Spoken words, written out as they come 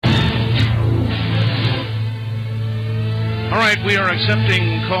All right, we are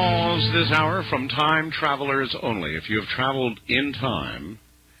accepting calls this hour from time travelers only. If you have traveled in time,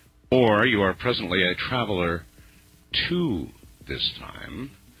 or you are presently a traveler to this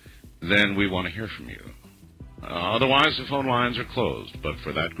time, then we want to hear from you. Otherwise, the phone lines are closed, but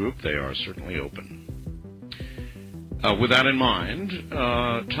for that group, they are certainly open. With that in mind,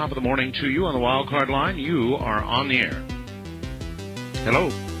 top of the morning to you on the wild card line. You are on the air. Hello.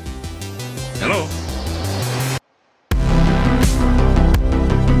 Hello.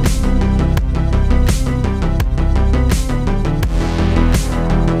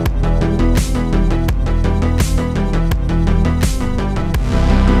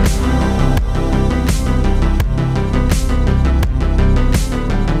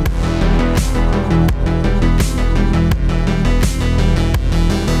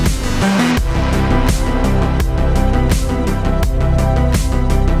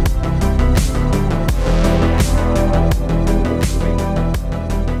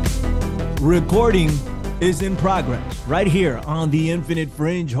 Recording is in progress right here on the Infinite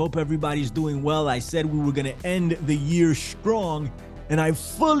Fringe. Hope everybody's doing well. I said we were going to end the year strong, and I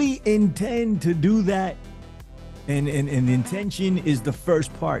fully intend to do that. And the intention is the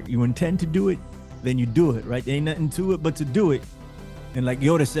first part. You intend to do it, then you do it, right? There ain't nothing to it but to do it. And like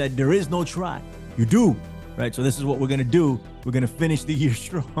Yoda said, there is no try. You do, right? So this is what we're going to do. We're going to finish the year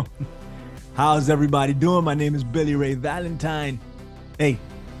strong. How's everybody doing? My name is Billy Ray Valentine. Hey,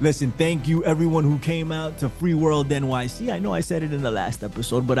 listen, thank you everyone who came out to Free World NYC. I know I said it in the last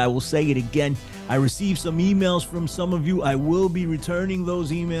episode, but I will say it again. I received some emails from some of you. I will be returning those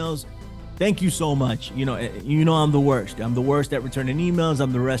emails. Thank you so much. You know I'm the worst. I'm the worst at returning emails.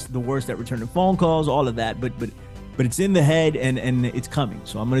 I'm the worst at returning phone calls, all of that. But it's in the head and it's coming.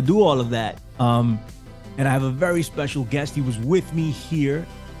 So I'm going to do all of that. And I have a very special guest. He was with me here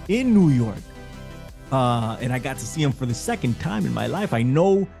in New York. And I got to see him for the second time in my life. I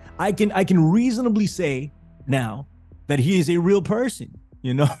know I can reasonably say now that he is a real person,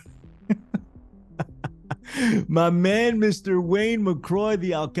 you know. My man, Mr. Wayne McRoy,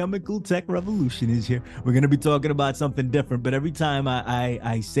 the alchemical tech revolution, is here. We're going to be talking about something different, but every time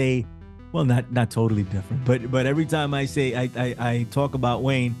I say, well, not totally different, but every time I say I talk about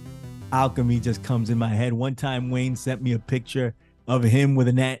Wayne, alchemy just comes in my head. One time Wayne sent me a picture of him with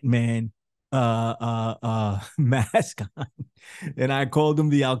an Ant-Man mask on, and I called him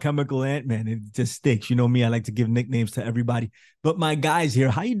the alchemical Ant-Man. It just sticks. You know me, I like to give nicknames to everybody. But my guy's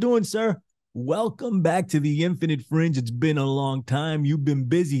here. How you doing, sir? Welcome back to the Infinite Fringe. It's been a long time. You've been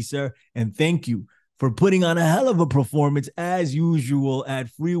busy, sir, and thank you for putting on a hell of a performance as usual at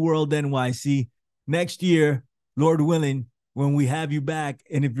Free World NYC. Next year, Lord willing, when we have you back,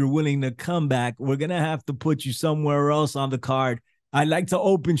 and if you're willing to come back, we're gonna have to put you somewhere else on the card. I like to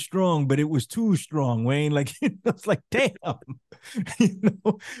open strong, but it was too strong, Wayne. Like, it's like, damn.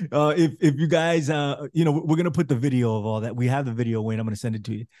 If you guys, we're gonna put the video of all that. We have the video, Wayne. I'm gonna send it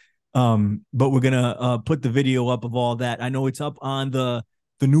to you. But we're gonna put the video up of all that. I know it's up on the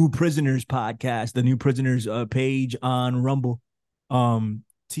New Prisoners podcast, the New Prisoners page on Rumble.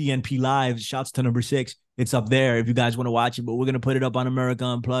 TNP Live. Shouts to number 6. It's up there if you guys want to watch it. But we're gonna put it up on America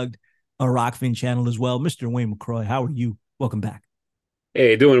Unplugged, a Rockfin channel as well. Mr. Wayne McRoy, how are you? Welcome back.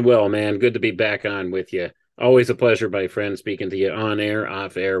 Hey, doing well, man. Good to be back on with you. Always a pleasure, my friend, speaking to you on air,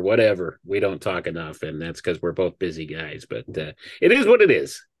 off air, whatever. We don't talk enough, and that's because we're both busy guys. But it is what it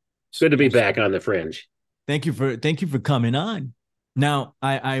is. It's good to be back on the Fringe. Thank you for coming on. Now,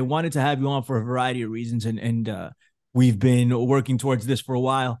 I wanted to have you on for a variety of reasons, and we've been working towards this for a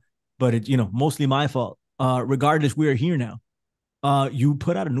while, but it's mostly my fault. Regardless, we are here now. You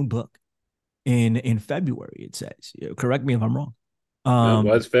put out a new book in February. It says. Correct me if I'm wrong. It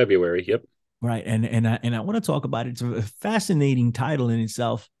was February. Yep. Right. And I want to talk about it. It's a fascinating title in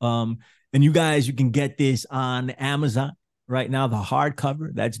itself. And you guys, you can get this on Amazon right now, the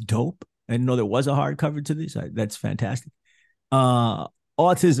hardcover. That's dope. I didn't know there was a hardcover to this. That's fantastic.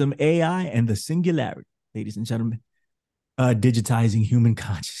 Autism, AI, and the Singularity, ladies and gentlemen. Digitizing human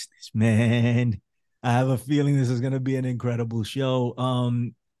consciousness. Man, I have a feeling this is going to be an incredible show.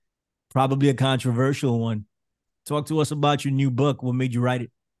 Probably a controversial one. Talk to us about your new book. What made you write it?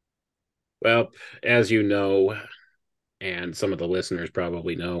 Well, as you know, and some of the listeners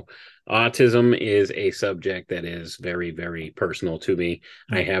probably know, autism is a subject that is very, very personal to me.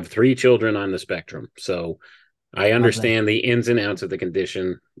 Mm-hmm. I have 3 children on the spectrum, so I understand the ins and outs of the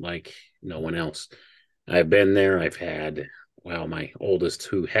condition like no one else. I've been there. I've had, my oldest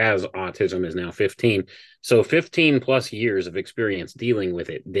who has autism is now 15. So 15 plus years of experience dealing with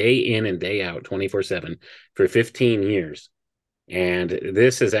it day in and day out, 24/7 for 15 years. And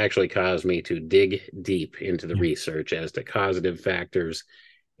this has actually caused me to dig deep into the research as to causative factors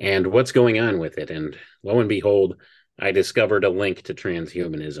and what's going on with it. And lo and behold, I discovered a link to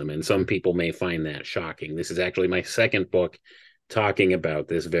transhumanism, and some people may find that shocking. This is actually my second book talking about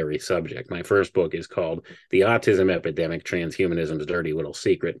this very subject. My first book is called The Autism Epidemic, Transhumanism's Dirty Little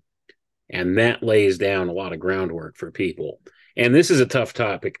Secret. And that lays down a lot of groundwork for people. And this is a tough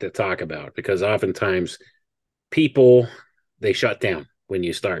topic to talk about because oftentimes people, they shut down when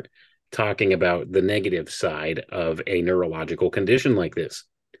you start talking about the negative side of a neurological condition like this.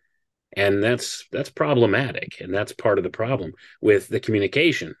 And that's problematic. And that's part of the problem with the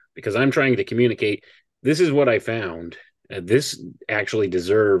communication, because I'm trying to communicate, this is what I found. This actually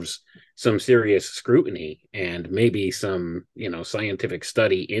deserves some serious scrutiny and maybe some, scientific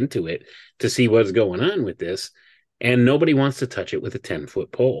study into it to see what's going on with this. And nobody wants to touch it with a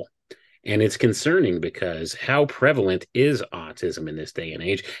 10-foot pole. And it's concerning because how prevalent is autism in this day and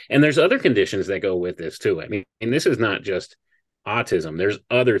age? And there's other conditions that go with this too. I mean, and this is not just autism. There's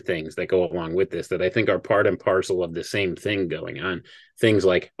other things that go along with this that I think are part and parcel of the same thing going on. Things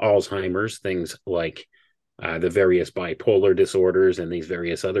like Alzheimer's, things like the various bipolar disorders and these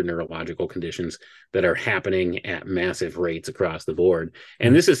various other neurological conditions that are happening at massive rates across the board.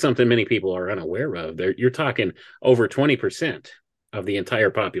 And this is something many people are unaware of. You're talking over 20% of the entire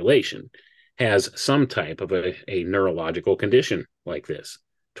population has some type of a neurological condition like this.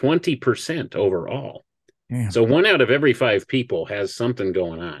 20% overall. Yeah. So 1 out of every 5 people has something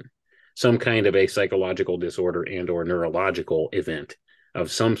going on, some kind of a psychological disorder and or neurological event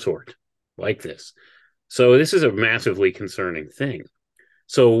of some sort like this. So this is a massively concerning thing.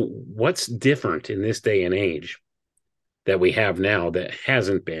 So what's different in this day and age that we have now that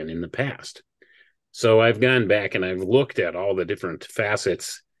hasn't been in the past? So I've gone back and I've looked at all the different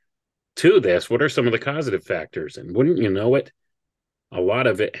facets to this. What are some of the causative factors? And wouldn't you know it, a lot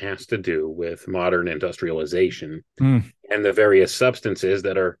of it has to do with modern industrialization and the various substances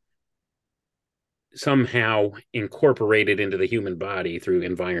that are somehow incorporated into the human body through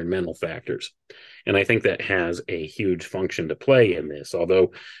environmental factors. And I think that has a huge function to play in this,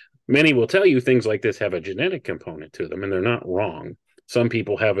 although many will tell you things like this have a genetic component to them, and they're not wrong. Some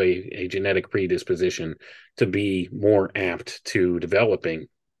people have a genetic predisposition to be more apt to developing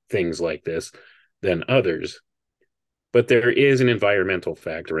things like this than others. But there is an environmental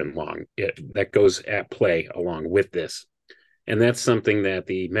factor that goes at play along with this. And that's something that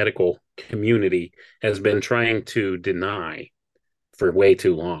the medical community has been trying to deny for way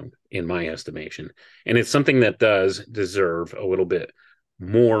too long, in my estimation. And it's something that does deserve a little bit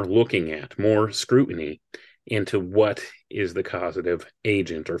more looking at, more scrutiny into what is the causative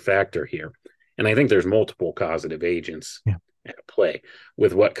agent or factor here. And I think there's multiple causative agents at play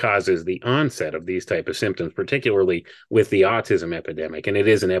with what causes the onset of these type of symptoms, particularly with the autism epidemic. And it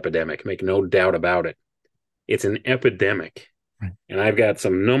is an epidemic, make no doubt about it. It's an epidemic. Right. And I've got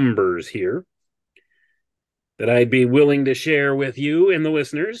some numbers here that I'd be willing to share with you and the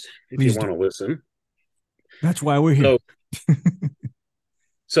listeners if Please you want to listen. That's why we're here.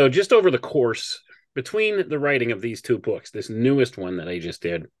 So just over the course between the writing of these 2 books, this newest one that I just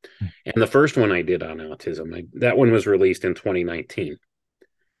did, and the first one I did on autism, that one was released in 2019.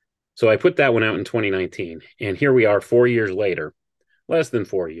 So I put that one out in 2019, and here we are 4 years later, less than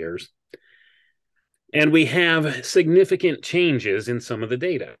 4 years, and we have significant changes in some of the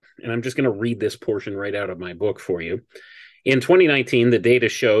data. And I'm just going to read this portion right out of my book for you. In 2019, the data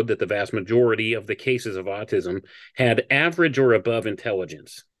showed that the vast majority of the cases of autism had average or above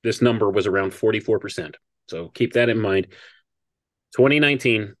intelligence. This number was around 44%. So keep that in mind.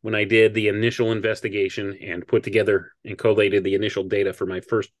 2019, when I did the initial investigation and put together and collated the initial data for my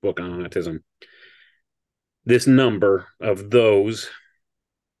first book on autism, this number of those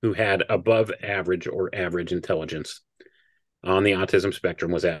who had above average or average intelligence on the autism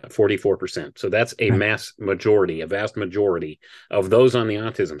spectrum was at 44%. So that's a vast majority of those on the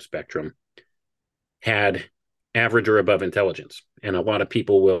autism spectrum had average or above intelligence. And a lot of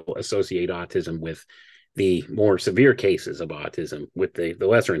people will associate autism with the more severe cases of autism with the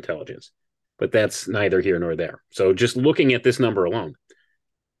lesser intelligence. But that's neither here nor there. So just looking at this number alone,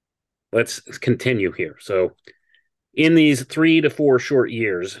 let's continue here. So in these 3 to 4 short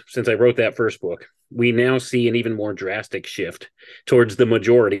years since I wrote that first book, we now see an even more drastic shift towards the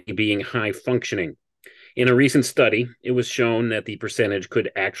majority being high functioning. In a recent study, it was shown that the percentage could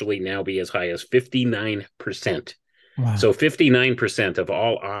actually now be as high as 59%. Wow. So 59% of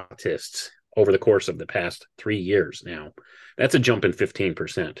all autists over the course of the past 3 years now, that's a jump in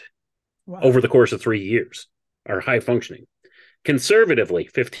 15%. Wow. Over the course of 3 years are high functioning. Conservatively,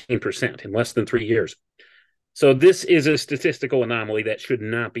 15% in less than 3 years. So this is a statistical anomaly that should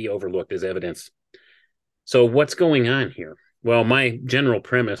not be overlooked as evidence. So what's going on here? Well, my general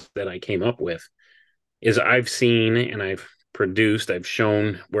premise that I came up with is I've seen and I've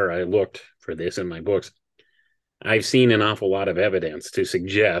shown where I looked for this in my books. I've seen an awful lot of evidence to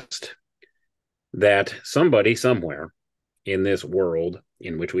suggest that somebody somewhere in this world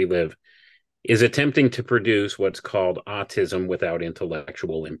in which we live is attempting to produce what's called autism without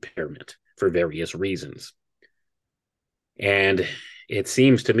intellectual impairment for various reasons. And it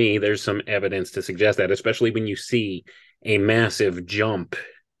seems to me there's some evidence to suggest that, especially when you see a massive jump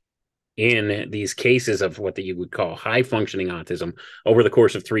in these cases of what you would call high functioning autism over the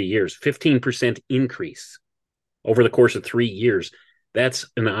course of 3 years, 15% increase over the course of 3 years. That's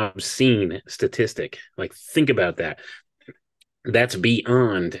an obscene statistic. Like, think about that. That's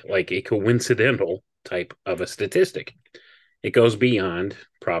beyond like a coincidental type of a statistic. It goes beyond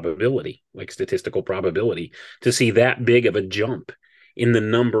probability, like statistical probability, to see that big of a jump in the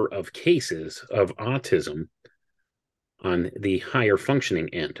number of cases of autism on the higher functioning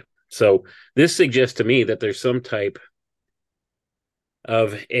end. So this suggests to me that there's some type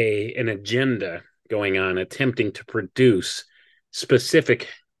of an agenda going on attempting to produce specific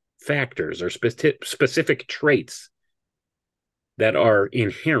factors or specific traits that are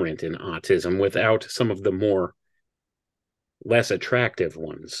inherent in autism without some of the more less attractive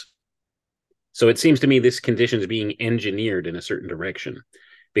ones. So it seems to me this condition is being engineered in a certain direction,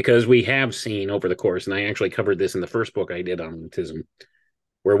 because we have seen over the course, and I actually covered this in the first book I did on autism,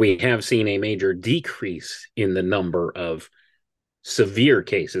 where we have seen a major decrease in the number of severe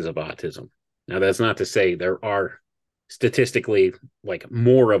cases of autism. Now, that's not to say there are statistically like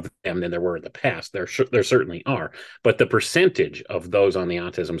more of them than there were in the past. There certainly are, but the percentage of those on the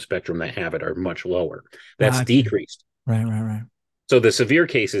autism spectrum that have it are much lower. That's Gotcha. decreased. Right. So the severe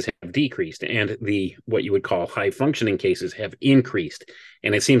cases have decreased, and the what you would call high functioning cases have increased,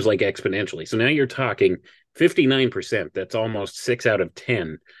 and it seems like exponentially. So now you're talking 59%. That's almost 6 out of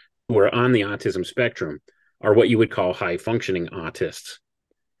 10 who are on the autism spectrum are what you would call high functioning autists,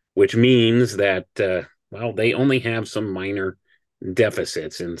 which means that well, they only have some minor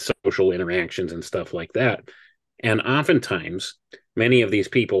deficits in social interactions and stuff like that. And oftentimes, many of these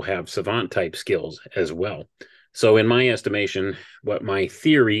people have savant type skills as well. So, in my estimation, what my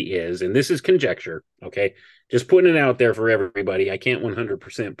theory is, and this is conjecture, okay, just putting it out there for everybody. I can't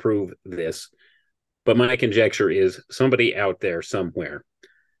 100% prove this, but my conjecture is somebody out there somewhere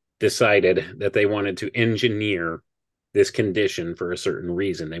decided that they wanted to engineer this condition for a certain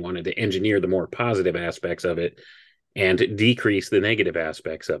reason. They wanted to engineer the more positive aspects of it and decrease the negative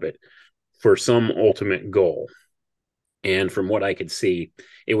aspects of it for some ultimate goal. And from what I could see,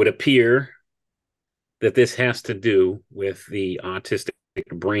 it would appear that this has to do with the autistic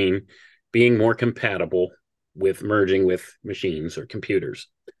brain being more compatible with merging with machines or computers.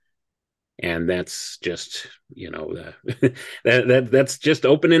 And that's just, that's just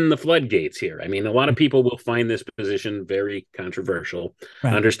opening the floodgates here. I mean, a lot of people will find this position very controversial,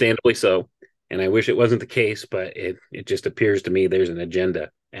 Right. understandably so. And I wish it wasn't the case, but it just appears to me there's an agenda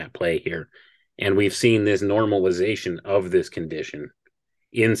at play here. And we've seen this normalization of this condition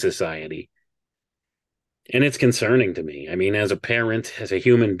in society. And it's concerning to me. I mean, as a parent, as a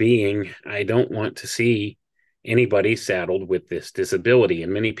human being, I don't want to see anybody saddled with this disability.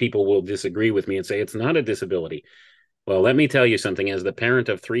 And many people will disagree with me and say it's not a disability. Well, let me tell you something. As the parent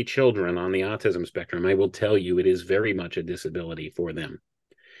of 3 children on the autism spectrum, I will tell you it is very much a disability for them.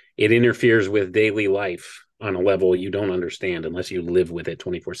 It interferes with daily life on a level you don't understand unless you live with it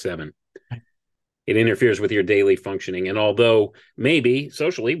 24/7. It interferes with your daily functioning. And although maybe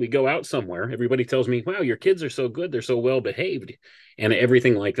socially we go out somewhere, everybody tells me, wow, your kids are so good, they're so well behaved and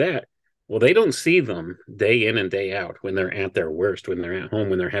everything like that. Well, they don't see them day in and day out when they're at their worst, when they're at home,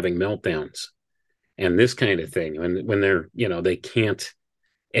 when they're having meltdowns and this kind of thing. When they're, they can't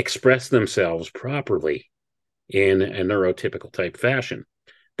express themselves properly in a neurotypical type fashion.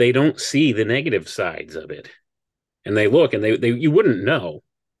 They don't see the negative sides of it. And they look and they you wouldn't know.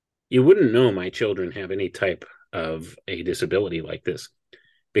 You wouldn't know my children have any type of a disability like this,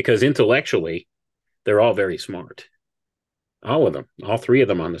 because intellectually, they're all very smart. All of them, all 3 of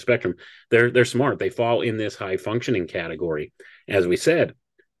them on the spectrum, they're smart. They fall in this high functioning category, as we said.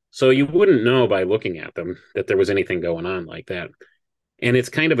 So you wouldn't know by looking at them that there was anything going on like that. And it's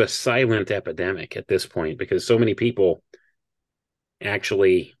kind of a silent epidemic at this point, because so many people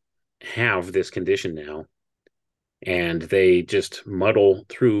actually have this condition now, and they just muddle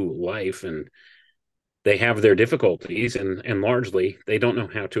through life, and they have their difficulties, and largely they don't know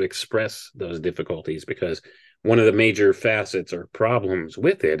how to express those difficulties, because one of the major facets or problems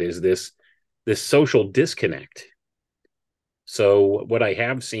with it is this this social disconnect. So what I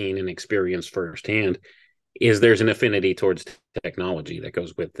have seen and experienced firsthand is there's an affinity towards technology that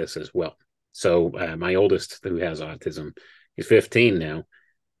goes with this as well. So my oldest, who has autism, he's 15 now.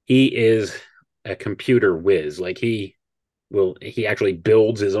 He is a computer whiz. Like he actually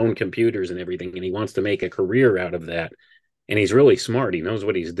builds his own computers and everything, and he wants to make a career out of that. And he's really smart. He knows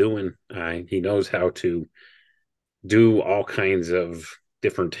what he's doing. He knows how to do all kinds of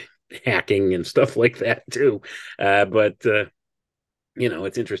different hacking and stuff like that too. But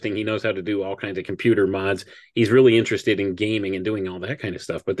it's interesting. He knows how to do all kinds of computer mods. He's really interested in gaming and doing all that kind of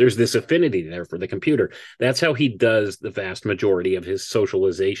stuff. But there's this affinity there for the computer. That's how he does the vast majority of his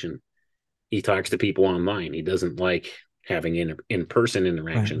socialization. He talks to people online. He doesn't like having in-person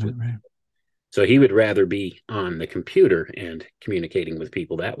interactions with people. So he would rather be on the computer and communicating with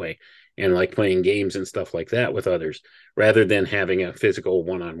people that way, and like playing games and stuff like that with others, rather than having a physical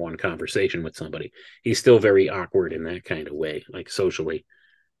one-on-one conversation with somebody. He's still very awkward in that kind of way, like socially,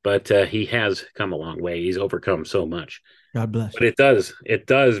 but he has come a long way. He's overcome so much. God bless. But it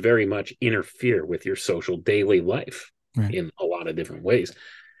does very much interfere with your social daily life in a lot of different ways.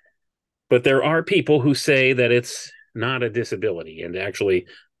 But there are people who say that it's not a disability, and actually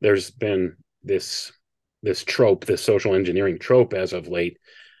there's been this trope, this social engineering trope as of late,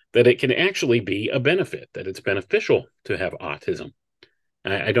 that it can actually be a benefit, that it's beneficial to have autism.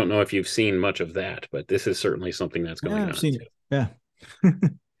 I don't know if you've seen much of that, but this is certainly something that's going on. I've seen it. Yeah.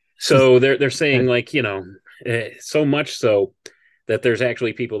 So they're saying, like, so much so that there's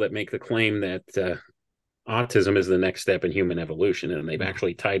actually people that make the claim that autism is the next step in human evolution, and they've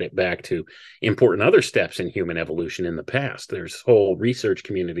actually tied it back to important other steps in human evolution in the past. There's whole research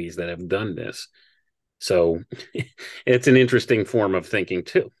communities that have done this. So it's an interesting form of thinking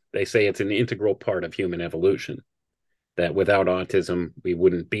too. They say it's an integral part of human evolution, that without autism, we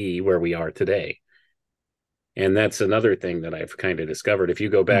wouldn't be where we are today. And that's another thing that I've kind of discovered. If you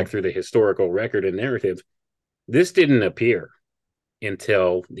go back through the historical record and narratives, this didn't appear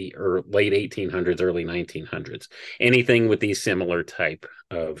until the late 1800s, early 1900s. Anything with these similar type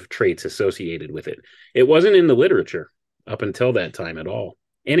of traits associated with it. It wasn't in the literature up until that time at all,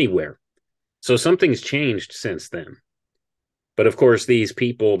 anywhere. So something's changed since then. But of course, these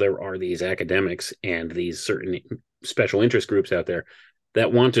people, there are these academics and these certain special interest groups out there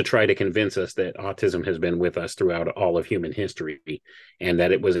that want to try to convince us that autism has been with us throughout all of human history, and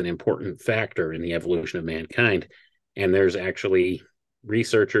that it was an important factor in the evolution of mankind. And there's actually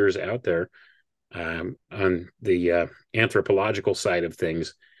researchers out there on the anthropological side of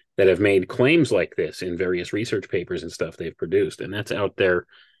things that have made claims like this in various research papers and stuff they've produced. And that's out there.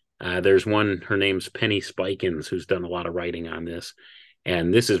 There's one, her name's Penny Spikins, who's done a lot of writing on this.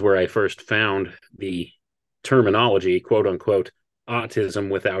 And this is where I first found the terminology, quote unquote, autism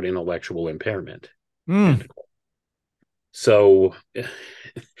without intellectual impairment. So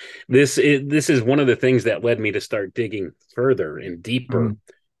this is one of the things that led me to start digging further and deeper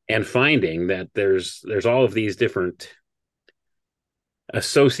and finding that there's all of these different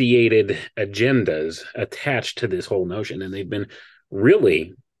associated agendas attached to this whole notion. And they've been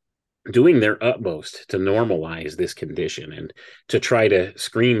really doing their utmost to normalize this condition and to try to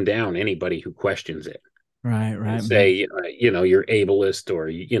scream down anybody who questions it. Right. Say, you're ableist, or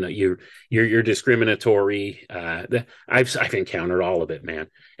you're discriminatory. I've encountered all of it, man,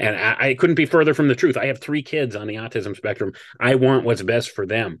 and I couldn't be further from the truth. I have 3 kids on the autism spectrum. I want what's best for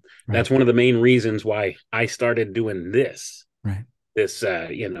them. Right. That's one of the main reasons why I started doing this. Right. This,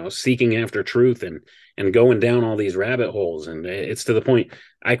 seeking after truth and going down all these rabbit holes, and it's to the point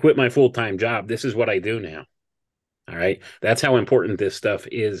I quit my full-time job. This is what I do now. All right. That's how important this stuff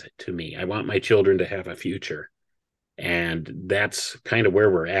is to me. I want my children to have a future. And that's kind of where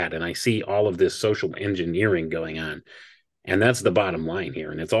we're at. And I see all of this social engineering going on. And that's the bottom line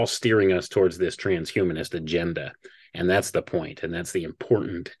here. And it's all steering us towards this transhumanist agenda. And that's the point. And that's the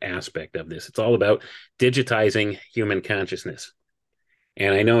important aspect of this. It's all about digitizing human consciousness.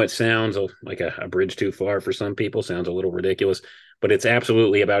 And I know it sounds like a bridge too far for some people, sounds a little ridiculous, but it's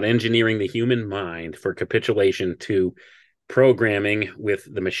absolutely about engineering the human mind for capitulation to programming with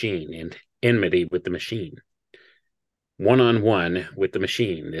the machine and enmity with the machine, one-on-one with the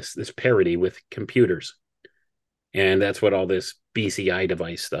machine, this parity with computers. And that's what all this BCI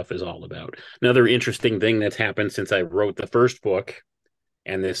device stuff is all about. Another interesting thing that's happened since I wrote the first book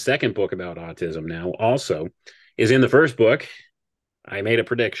and this second book about autism now also is, in the first book, I made a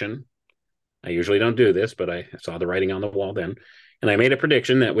prediction. I usually don't do this, but I saw the writing on the wall then. And I made a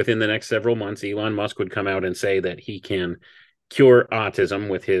prediction that within the next several months, Elon Musk would come out and say that he can cure autism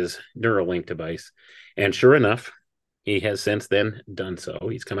with his Neuralink device. And sure enough, He has since then done so.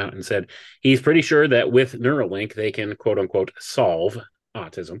 He's come out and said he's pretty sure that with Neuralink, they can, quote unquote, solve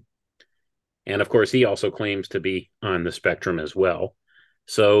autism. And of course, he also claims to be on the spectrum as well.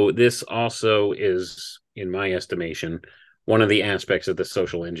 So this also is, in my estimation, one of the aspects of the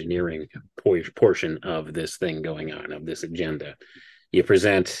social engineering portion of this thing going on, of this agenda. You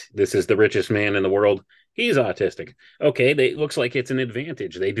present, this is the richest man in the world. He's autistic. Okay, it looks like it's an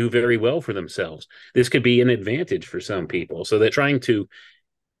advantage. They do very well for themselves. This could be an advantage for some people. So they're trying to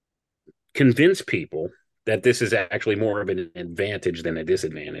convince people that this is actually more of an advantage than a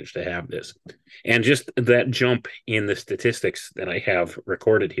disadvantage to have this. And just that jump in the statistics that I have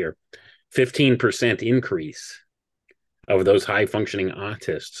recorded here, 15% increase of those high functioning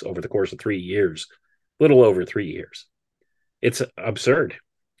autists over the course of 3 years, little over 3 years. It's absurd.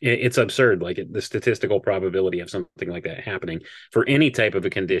 It's absurd, like the statistical probability of something like that happening for any type of a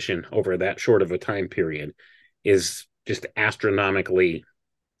condition over that short of a time period is just astronomically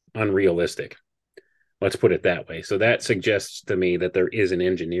unrealistic. Let's put it that way. So that suggests to me that there is an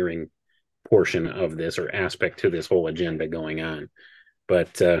engineering portion of this or aspect to this whole agenda going on.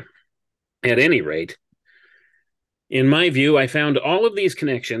 But at any rate, in my view, I found all of these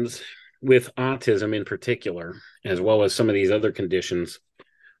connections with autism in particular, as well as some of these other conditions,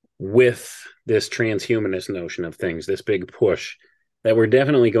 with this transhumanist notion of things, this big push that we're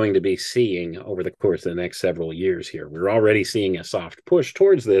definitely going to be seeing over the course of the next several years here. We're already seeing a soft push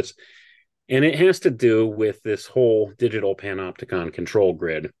towards this, and it has to do with this whole digital panopticon control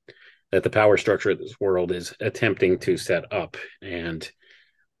grid that the power structure of this world is attempting to set up. And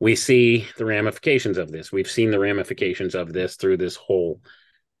we see the ramifications of this. We've seen the ramifications of this through this whole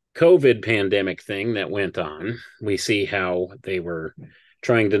COVID pandemic thing that went on. We see how they were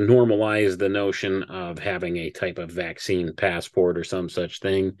trying to normalize the notion of having a type of vaccine passport or some such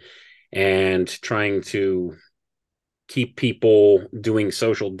thing, and trying to keep people doing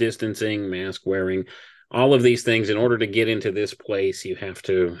social distancing, mask wearing, all of these things. In order to get into this place, you have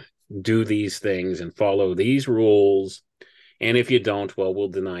to do these things and follow these rules. And if you don't, well, we'll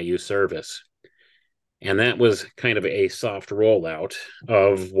deny you service. And that was kind of a soft rollout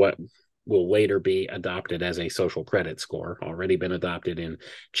of what will later be adopted as a social credit score, already been adopted in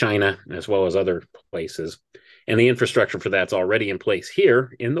China as well as other places. And the infrastructure for that's already in place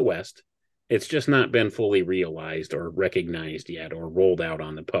here in the West. It's just not been fully realized or recognized yet or rolled out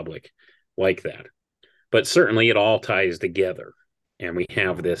on the public like that. But certainly it all ties together. And we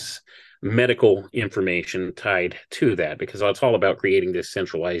have this medical information tied to that because it's all about creating this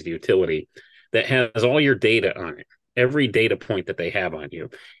centralized utility that has all your data on it, every data point that they have on you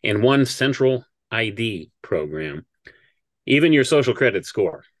in one central ID program, even your social credit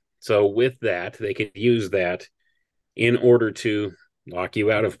score. So with that, they could use that in order to lock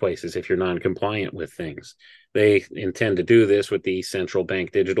you out of places if you're non-compliant with things. They intend to do this with the central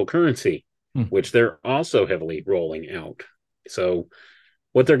bank digital currency, which they're also heavily rolling out. So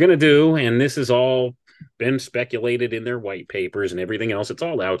what they're going to do, and this has all been speculated in their white papers and everything else, it's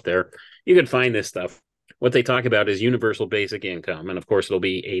all out there. You can find this stuff. What they talk about is universal basic income. And of course, it'll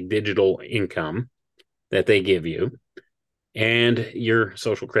be a digital income that they give you. And your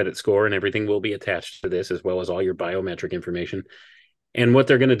social credit score and everything will be attached to this, as well as all your biometric information. And what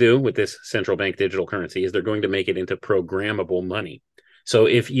they're going to do with this central bank digital currency is they're going to make it into programmable money. So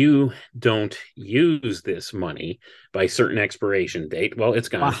if you don't use this money by certain expiration date, well, it's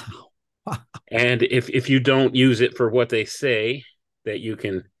gone. Wow. And if you don't use it for what they say that you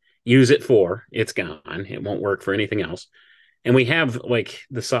can use it for, it's gone. It won't work for anything else. And we have like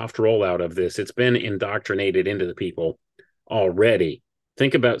the soft rollout of this. It's been indoctrinated into the people already.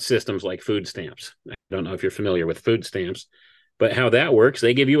 Think about systems like food stamps. I don't know if you're familiar with food stamps, but how that works,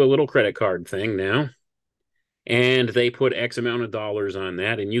 they give you a little credit card thing now, and they put X amount of dollars on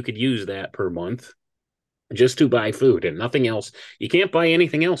that, and you could use that per month just to buy food and nothing else. You can't buy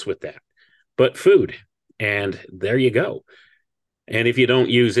anything else with that but food. And there you go. And if you don't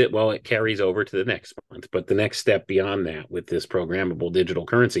use it, well, it carries over to the next month. But the next step beyond that with this programmable digital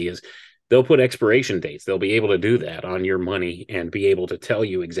currency is they'll put expiration dates. They'll be able to do that on your money and be able to tell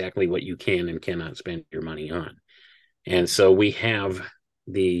you exactly what you can and cannot spend your money on. And so we have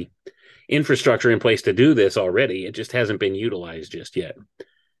the infrastructure in place to do this already. It just hasn't been utilized just yet.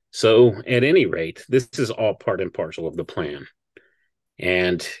 So at any rate, this is all part and parcel of the plan.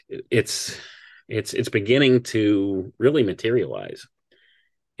 And it's beginning to really materialize.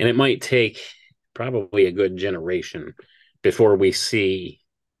 And it might take probably a good generation before we see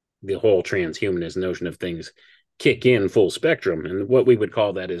the whole transhumanist notion of things kick in full spectrum. And what we would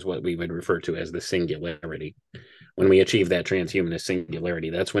call that is what we would refer to as the singularity. When we achieve that transhumanist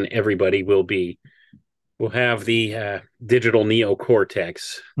singularity, that's when everybody will be We'll have the digital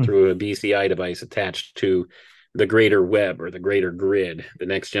neocortex through a BCI device attached to the greater web or the greater grid, the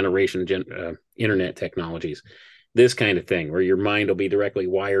next generation internet technologies, this kind of thing, where your mind will be directly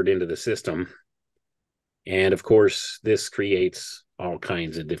wired into the system. And of course, this creates all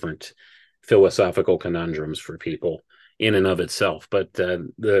kinds of different philosophical conundrums for people in and of itself. But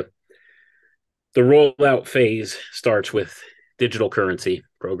the rollout phase starts with digital currency,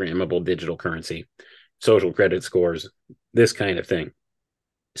 programmable digital currency, social credit scores, this kind of thing.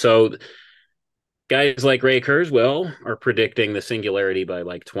 So guys like Ray Kurzweil are predicting the singularity by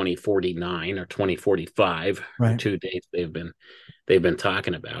like 2049 or 2045, right, or two dates they've been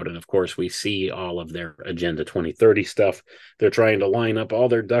talking about. And of course, we see all of their Agenda 2030 stuff. They're trying to line up all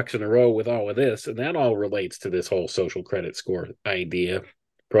their ducks in a row with all of this, and that all relates to this whole social credit score idea,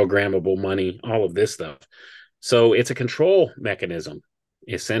 programmable money, all of this stuff. So it's a control mechanism,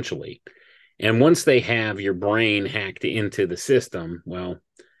 essentially. And once they have your brain hacked into the system, well,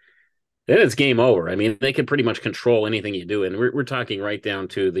 then it's game over. I mean, they can pretty much control anything you do. And we're talking right down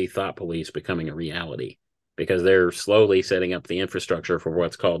to the thought police becoming a reality, because they're slowly setting up the infrastructure for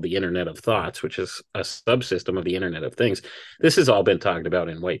what's called the Internet of Thoughts, which is a subsystem of the Internet of Things. This has all been talked about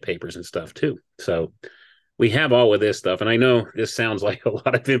in white papers and stuff too. So we have all of this stuff. And I know this sounds like a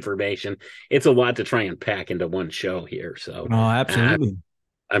lot of information. It's a lot to try and pack into one show here. So no, absolutely.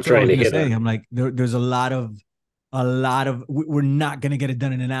 I'm trying to hit I'm like, there's a lot of, we're not going to get it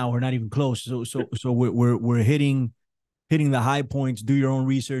done in an hour, not even close. So we're hitting the high points. Do your own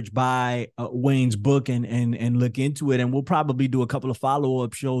research, buy Wayne's book and look into it. And we'll probably do a couple of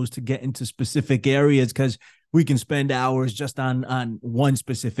follow-up shows to get into specific areas, because we can spend hours just on one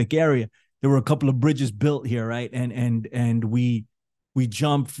specific area. There were a couple of bridges built here, right? And we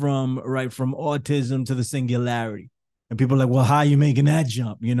jumped from autism to the singularity. And people are like, well, how are you making that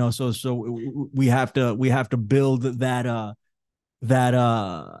jump? So we have to build that I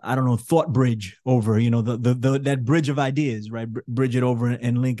don't know, thought bridge over, that bridge of ideas, right? Bridge it over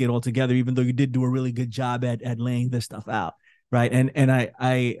and link it all together, even though you did do a really good job at laying this stuff out, right? And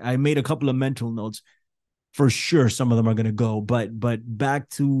I made a couple of mental notes. For sure, some of them are going to go, but back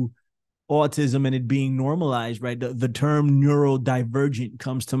to autism and it being normalized, right? The term neurodivergent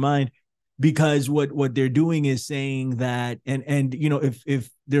comes to mind, because what they're doing is saying that, and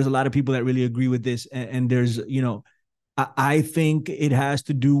if there's a lot of people that really agree with this, and there's, I think it has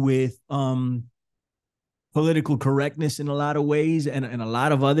to do with political correctness in a lot of ways, and a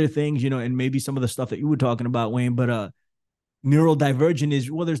lot of other things, and maybe some of the stuff that you were talking about, Wayne. But neurodivergent is,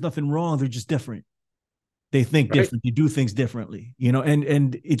 well, there's nothing wrong. They're just different. They think different. They do things differently,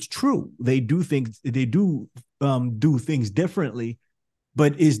 and it's true. They do things differently.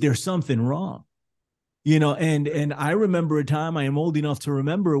 But is there something wrong? And I remember a time, I am old enough to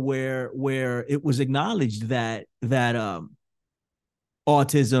remember, where it was acknowledged that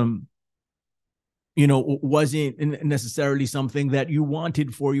autism, wasn't necessarily something that you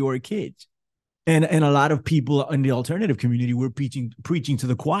wanted for your kids. And a lot of people in the alternative community were preaching to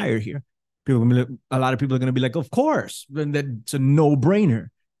the choir here. A lot of people are going to be like, of course, and that's a no-brainer.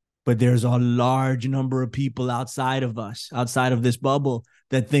 But there's a large number of people outside of this bubble,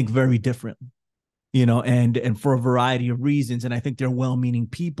 that think very differently, and for a variety of reasons. And I think they're well-meaning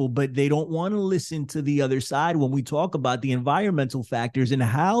people, but they don't want to listen to the other side when we talk about the environmental factors and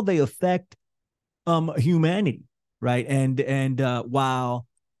how they affect humanity, right? And while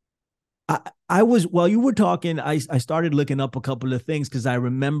you were talking, I started looking up a couple of things, because I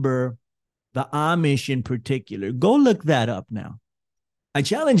remember the Amish in particular. Go look that up now. I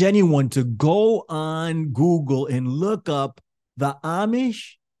challenge anyone to go on Google and look up the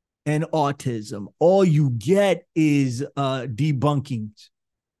Amish and autism. All you get is debunkings.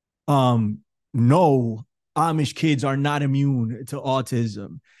 No, Amish kids are not immune to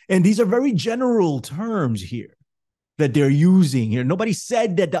autism. And these are very general terms here that they're using here. Nobody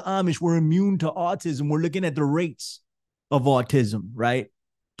said that the Amish were immune to autism. We're looking at the rates of autism, right?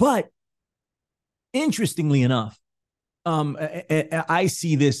 But interestingly enough, I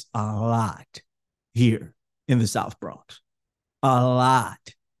see this a lot here in the South Bronx. A lot.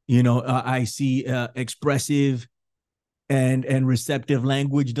 I see expressive and receptive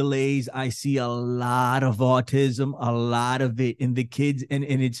language delays. I see a lot of autism, a lot of it in the kids. And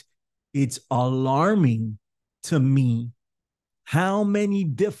it's alarming to me how many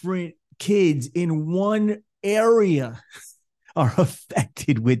different kids in one area are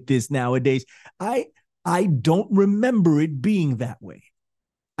affected with this nowadays. I don't remember it being that way.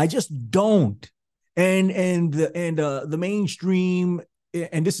 I just don't. And the mainstream,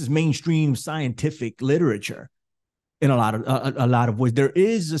 and this is mainstream scientific literature, in a lot of ways. There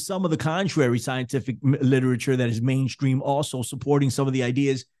is some of the contrary scientific literature that is mainstream also supporting some of the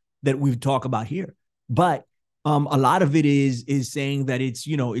ideas that we've talked about here. But a lot of it is saying that it's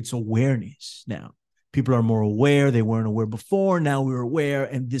awareness now. People are more aware. They weren't aware before. Now we're aware.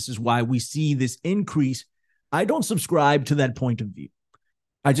 And this is why we see this increase. I don't subscribe to that point of view.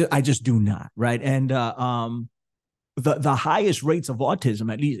 I just do not. Right. And the highest rates of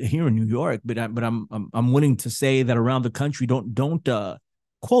autism, at least here in New York, but I'm willing to say that around the country, don't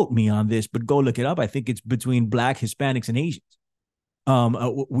quote me on this, but go look it up. I think it's between Black, Hispanics, and Asians.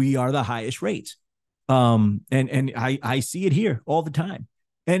 We are the highest rates. And I see it here all the time.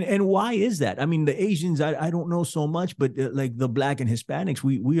 And why is that? I mean, the Asians, I don't know so much, but like the Black and Hispanics,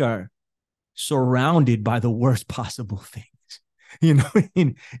 we are surrounded by the worst possible things, and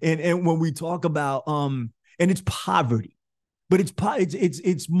when we talk about, and it's poverty, but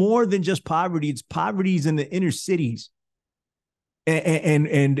it's more than just poverty. It's poverties in the inner cities.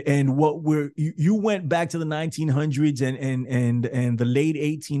 And what you went back to the 1900s and the late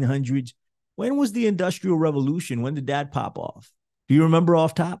 1800s. When was the Industrial Revolution? When did that pop off? Do you remember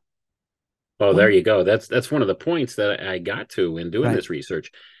off top? Oh, there you go. That's one of the points that I got to in doing this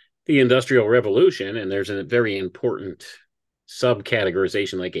research. The Industrial Revolution, and there's a very important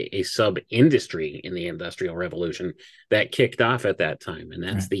subcategorization, like a sub-industry in the Industrial Revolution that kicked off at that time, and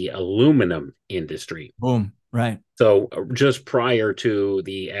that's the aluminum industry. Boom. Right. So just prior to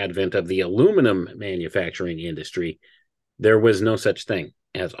the advent of the aluminum manufacturing industry, there was no such thing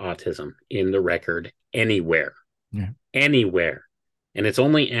as autism in the record anywhere. Anywhere. And it's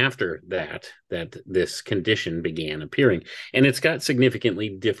only after that this condition began appearing. And it's got significantly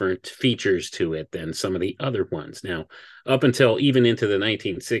different features to it than some of the other ones. Now, up until even into the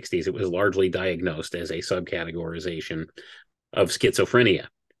 1960s, it was largely diagnosed as a subcategorization of schizophrenia,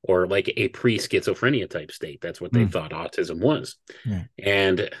 or like a pre-schizophrenia type state. That's what they thought autism was.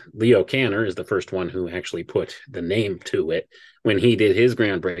 And Leo Kanner is the first one who actually put the name to it when he did his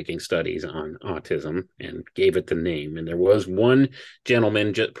groundbreaking studies on autism and gave it the name. And there was one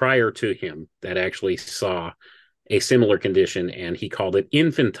gentleman just prior to him that actually saw a similar condition, and he called it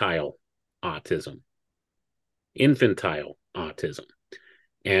infantile autism. Infantile autism.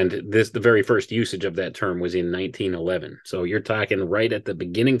 And the very first usage of that term was in 1911. So you're talking right at the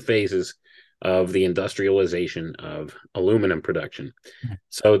beginning phases of the industrialization of aluminum production.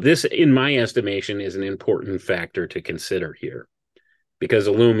 So this, in my estimation, is an important factor to consider here, because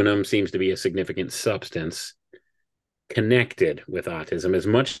aluminum seems to be a significant substance connected with autism. As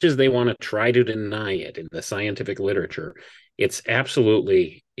much as they want to try to deny it in the scientific literature, it's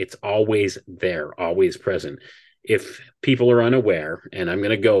always there, always present. If people are unaware, and I'm going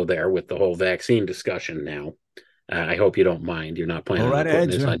to go there with the whole vaccine discussion now, I hope you don't mind. You're not planning on putting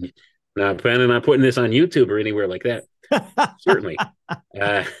this on, not planning on putting this on YouTube or anywhere like that. Certainly.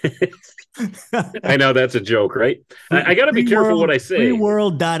 I know that's a joke, right? I got to be careful what I say.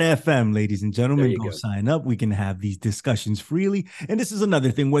 Freeworld.fm, ladies and gentlemen, go sign up. We can have these discussions freely. And this is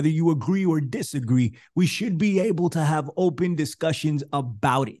another thing, whether you agree or disagree, we should be able to have open discussions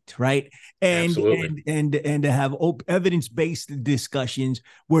about it, right? And Absolutely. and to have evidence-based discussions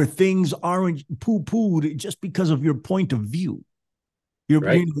where things aren't poo-pooed just because of your point of view.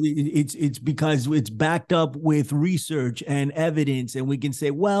 It's because it's backed up with research and evidence, and we can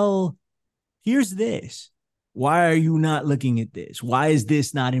say, well, here's this. Why are you not looking at this? Why is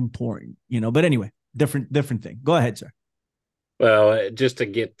this not important? But anyway, different thing. Go ahead, sir. Well, just to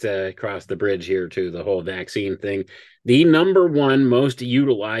get across the bridge here to the whole vaccine thing, the number one most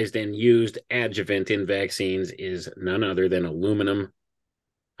utilized and used adjuvant in vaccines is none other than aluminum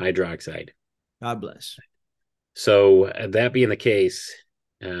hydroxide. God bless. So that being the case,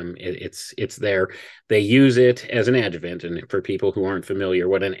 it's there. They use it as an adjuvant, and for people who aren't familiar,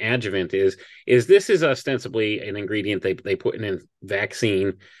 what an adjuvant is this is ostensibly an ingredient they put in a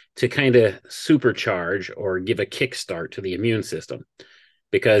vaccine to kind of supercharge or give a kickstart to the immune system,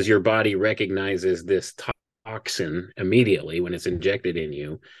 because your body recognizes this toxin immediately when it's injected in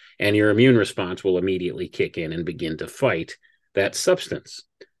you, and your immune response will immediately kick in and begin to fight that substance.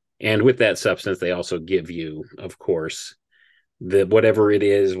 And with that substance, they also give you, of course, whatever it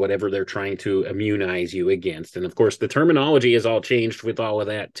is, whatever they're trying to immunize you against. And of course, the terminology has all changed with all of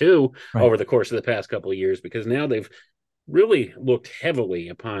that too, over the course of the past couple of years, because now they've really looked heavily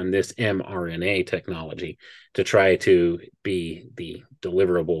upon this mRNA technology to try to be the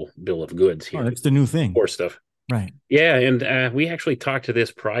deliverable bill of goods here. Oh, that's the new thing. Or stuff. Right. Yeah, and we actually talked to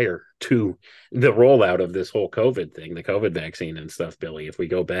this prior to the rollout of this whole COVID thing, the COVID vaccine and stuff, Billy. If we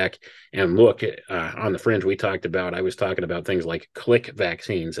go back and look at, on the Fringe, I was talking about things like click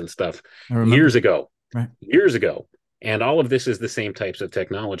vaccines and stuff years ago. Right. Years ago. And all of this is the same types of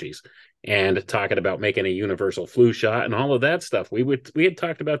technologies. And talking about making a universal flu shot and all of that stuff. We had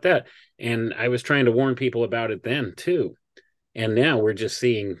talked about that. And I was trying to warn people about it then too. And now we're just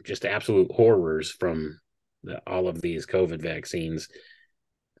seeing just absolute horrors from all of these COVID vaccines.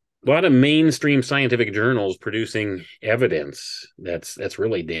 A lot of mainstream scientific journals producing evidence that's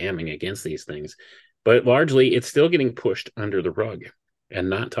really damning against these things. But largely it's still getting pushed under the rug and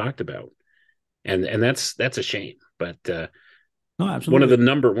not talked about. And that's a shame. But No, absolutely. one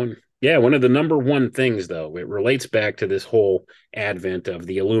of the number one things, though, it relates back to this whole advent of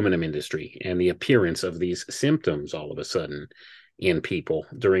the aluminum industry and the appearance of these symptoms all of a sudden in people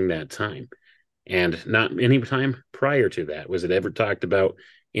during that time. And not any time prior to that was it ever talked about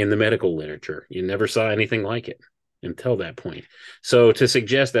in the medical literature. You never saw anything like it until that point. So to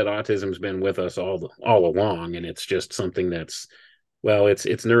suggest that autism's been with us all along, and it's just something that's, well, it's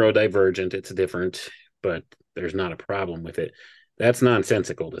neurodivergent, it's different, but there's not a problem with it. That's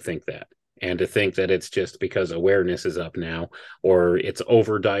nonsensical to think that. And to think that it's just because awareness is up now, or it's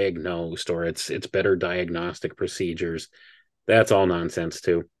overdiagnosed, or it's better diagnostic procedures. That's all nonsense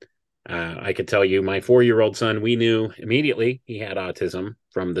too. I could tell you my 4-year-old son, we knew immediately he had autism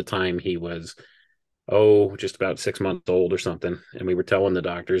from the time he was, just about 6 months old or something. And we were telling the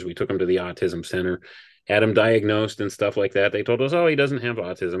doctors, we took him to the autism center, had him diagnosed and stuff like that. They told us, he doesn't have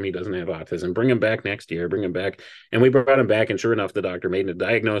autism. He doesn't have autism. Bring him back next year. Bring him back. And we brought him back. And sure enough, the doctor made a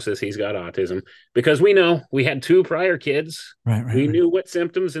diagnosis. He's got autism because we know we had 2 prior kids. Right. We knew what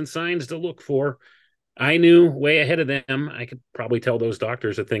symptoms and signs to look for. I knew way ahead of them. I could probably tell those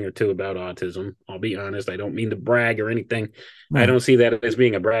doctors a thing or two about autism. I'll be honest. I don't mean to brag or anything. Right. I don't see that as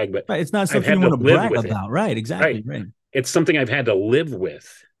being a brag, but it's not something you want to brag about. Right. Exactly. Right. It's something I've had to live with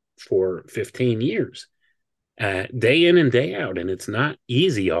for 15 years, day in and day out. And it's not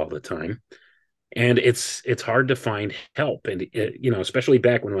easy all the time. And it's hard to find help. And, especially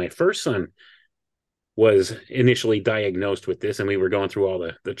back when my first son was initially diagnosed with this and we were going through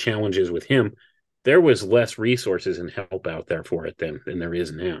all the challenges with him, there was less resources and help out there for it than there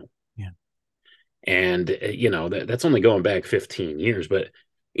is now. Yeah. And, that's only going back 15 years. But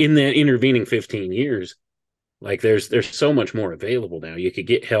in that intervening 15 years, like there's so much more available now. You could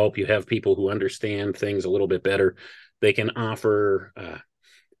get help. You have people who understand things a little bit better. They can offer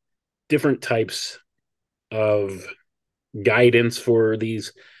different types of guidance for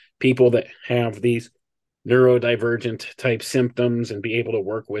these people that have these neurodivergent type symptoms and be able to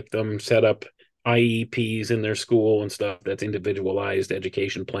work with them, set up IEPs in their school and stuff that's individualized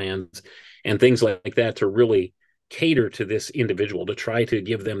education plans and things like that to really cater to this individual to try to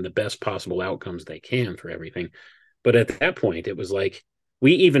give them the best possible outcomes they can for everything. But at that point, it was like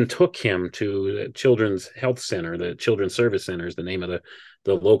we even took him to the Children's Health Center, the Children's Service Center is the name of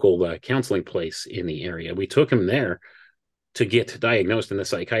the local counseling place in the area. We took him there to get diagnosed, and the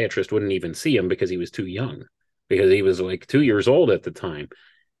psychiatrist wouldn't even see him because he was too young, because he was like 2 years old at the time.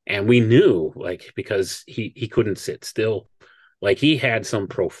 And we knew, because he couldn't sit still, he had some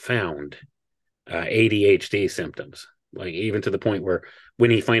profound ADHD symptoms, even to the point where when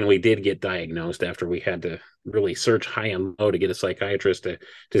he finally did get diagnosed, after we had to really search high and low to get a psychiatrist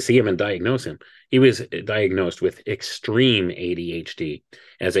to see him and diagnose him, he was diagnosed with extreme ADHD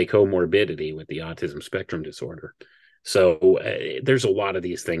as a comorbidity with the autism spectrum disorder. So there's a lot of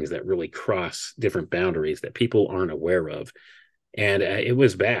these things that really cross different boundaries that people aren't aware of. And it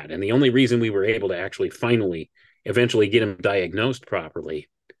was bad. And the only reason we were able to actually eventually get him diagnosed properly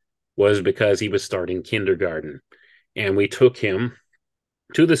was because he was starting kindergarten. And we took him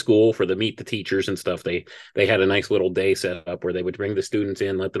to the school for the meet the teachers and stuff. They had a nice little day set up where they would bring the students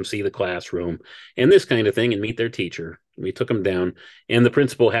in, let them see the classroom and this kind of thing and meet their teacher. We took him down and the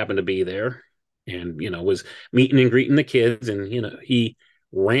principal happened to be there and, was meeting and greeting the kids. And, he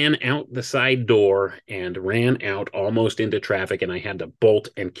ran out the side door and ran out almost into traffic, and I had to bolt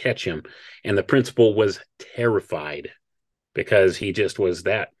and catch him. And the principal was terrified because he just was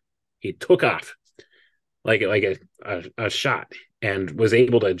he took off like a shot and was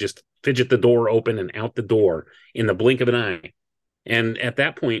able to just fidget the door open and out the door in the blink of an eye. And at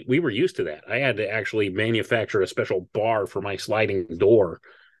that point, we were used to that. I had to actually manufacture a special bar for my sliding door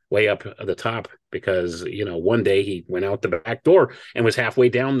way up at the top because, one day he went out the back door and was halfway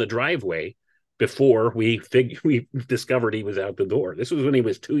down the driveway before we discovered he was out the door. This was when he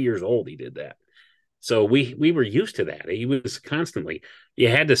was 2 years old. He did that. So we were used to that. He was constantly, you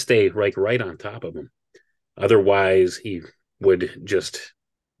had to stay right on top of him. Otherwise he would just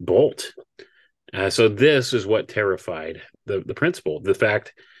bolt. So this is what terrified the principal, the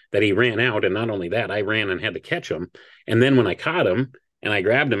fact that he ran out. And not only that, I ran and had to catch him. And then when I caught him, and I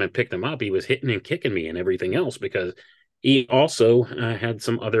grabbed him and picked him up, he was hitting and kicking me and everything else because he also had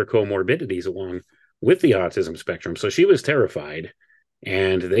some other comorbidities along with the autism spectrum. So she was terrified,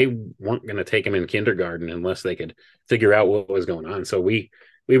 and they weren't going to take him in kindergarten unless they could figure out what was going on. So we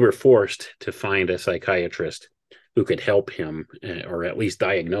were forced to find a psychiatrist who could help him, or at least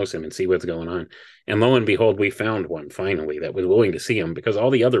diagnose him and see what's going on. And lo and behold, we found one finally that was willing to see him, because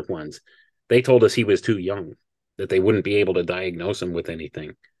all the other ones, they told us he was too young, that they wouldn't be able to diagnose him with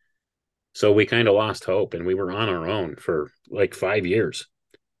anything. So we kind of lost hope, and we were on our own for like 5 years.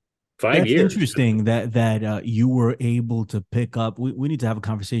 Five That's years. interesting that you were able to pick up. We need to have a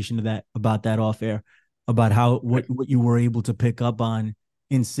conversation about that off air, about how Right. what you were able to pick up on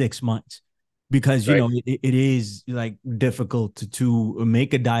in 6 months, because Right. it is like difficult to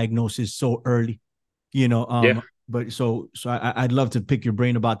make a diagnosis so early, Yeah. but I'd love to pick your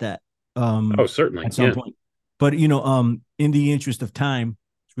brain about that Oh, certainly. at some Yeah. point. But in the interest of time,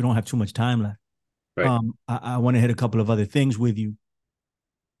 we don't have too much time left. Right. I want to hit a couple of other things with you.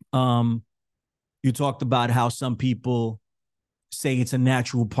 Um, you talked about how some people say it's a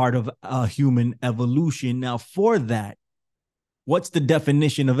natural part of human evolution. Now, for that, what's the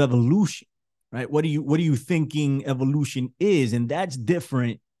definition of evolution? Right? What are you thinking evolution is? And that's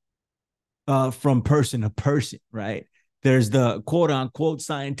different from person to person, right? There's the quote unquote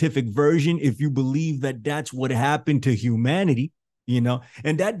scientific version, if you believe that that's what happened to humanity,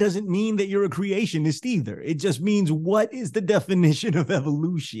 and that doesn't mean that you're a creationist either. It just means, what is the definition of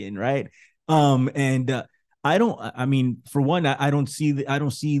evolution, right? And I mean, for one, I don't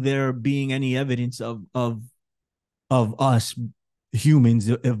see there being any evidence of us humans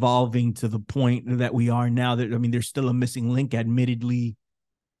evolving to the point that we are now. That, I mean, there's still a missing link, admittedly,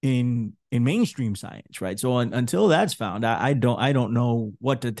 in mainstream science, right? So until that's found, I don't know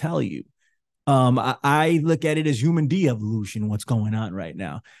what to tell you. I look at it as human de-evolution, what's going on right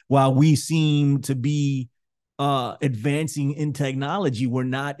now. While we seem to be advancing in technology, we're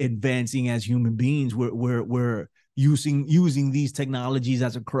not advancing as human beings. We're using these technologies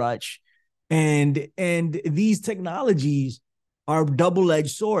as a crutch, and these technologies are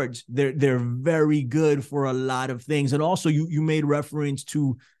double-edged swords. They're very good for a lot of things. And also, you made reference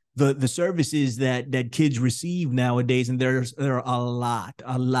to the services that kids there nowadays, and there are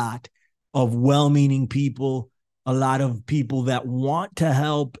a lot of well-meaning people, a lot of people that want to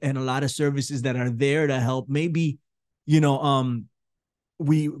help, and a lot of services that are there to help. Maybe,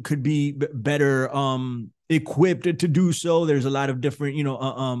 we could be better equipped to do so. There's a lot of different,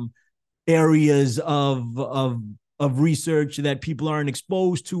 areas of research that people aren't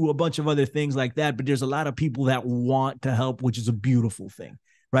exposed to, a bunch of other things like that. But there's a lot of people that want to help, which is a beautiful thing,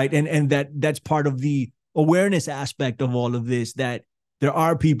 right? And that's part of the awareness aspect of all of this, that there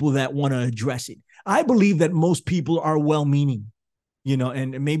are people that want to address it. I believe that most people are well-meaning,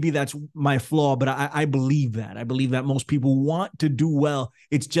 and maybe that's my flaw, but I believe that. I believe that most people want to do well.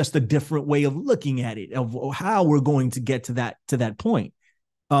 It's just a different way of looking at it, of how we're going to get to that point.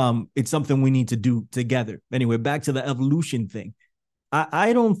 It's something we need to do together. Anyway, back to the evolution thing.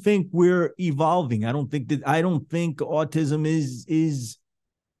 I don't think we're evolving. I don't think autism is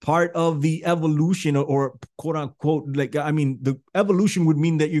part of the evolution, or quote unquote, like, I mean, the evolution would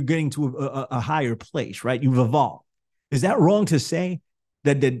mean that you're getting to a higher place, right? You've evolved. Is that wrong to say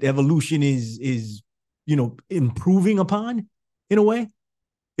that evolution is improving upon, in a way?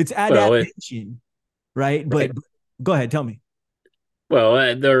 It's Well, adaptation, right? right. But go ahead, tell me.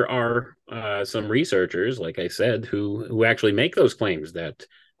 Well, there are some researchers, like I said, who actually make those claims that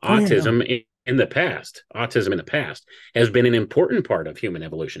Oh yeah, no. autism in the past has been an important part of human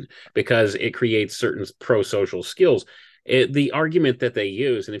evolution, because it creates certain pro-social skills. The argument that they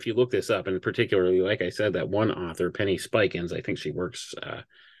use, and if you look this up, and particularly, like I said, that one author, Penny Spikins, I think she works,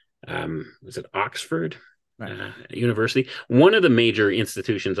 was it Oxford? Right. University, one of the major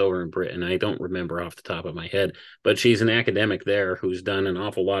institutions over in Britain. I don't remember off the top of my head, but she's an academic there who's done an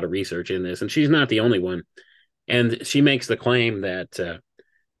awful lot of research in this, and she's not the only one. And she makes the claim that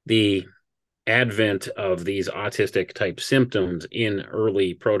the advent of these autistic type symptoms in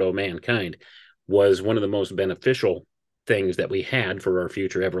early proto mankind was one of the most beneficial things that we had for our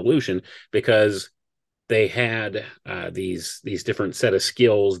future evolution, because they had these different set of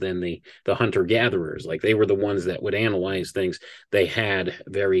skills than the hunter gatherers. Like, they were the ones that would analyze things. They had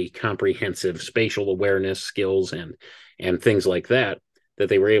very comprehensive spatial awareness skills and things like that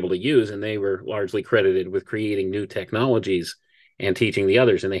they were able to use, and they were largely credited with creating new technologies and teaching the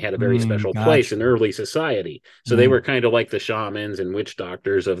others. And they had a very special place Gotcha. in early society. So they were kind of like the shamans and witch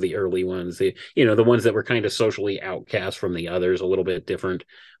doctors of the early ones. The ones that were kind of socially outcast from the others, a little bit different,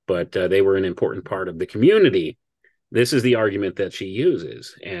 but they were an important part of the community. This is the argument that she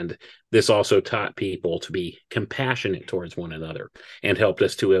uses. And this also taught people to be compassionate towards one another and helped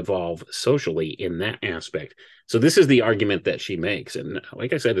us to evolve socially in that aspect. So this is the argument that she makes. And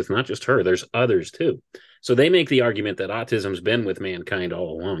like I said, it's not just her, there's others too. So they make the argument that autism's been with mankind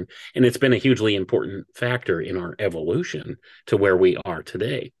all along, and it's been a hugely important factor in our evolution to where we are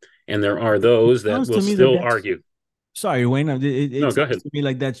today. And there are those that Sounds will to me that still that's argue. sorry, Wayne. It No, go sounds ahead. to me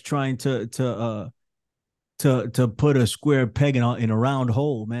like that's trying to put a square peg in a round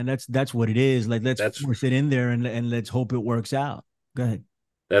hole, man. That's what it is. Like, let's That's force it in there and let's hope it works out. Go ahead.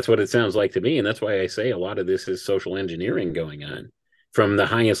 That's what it sounds like to me. And that's why I say a lot of this is social engineering going on from the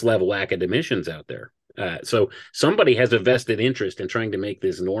highest level academicians out there. So somebody has a vested interest in trying to make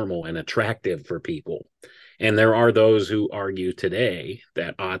this normal and attractive for people. And there are those who argue today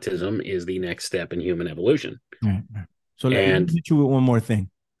that autism is the next step in human evolution. Right, right. So let me And hit you with one more thing.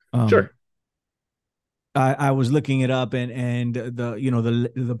 Um, sure, I was looking it up, and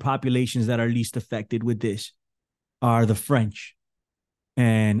the populations that are least affected with this are the French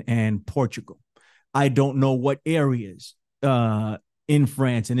and Portugal. I don't know what areas in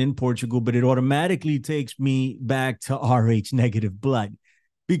France and in Portugal, but it automatically takes me back to Rh negative blood,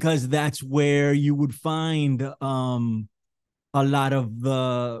 because that's where you would find a lot of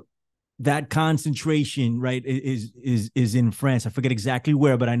the that concentration, right, is in France. I forget exactly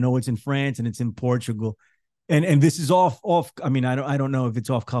where, but I know it's in France and it's in Portugal. And this is off. I mean, I don't know if it's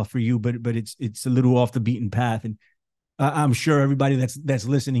off call for you, but it's a little off the beaten path. And I'm sure everybody that's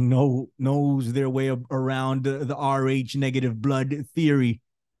listening knows their way around the Rh negative blood theory.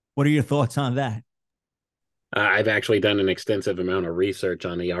 What are your thoughts on that? I've actually done an extensive amount of research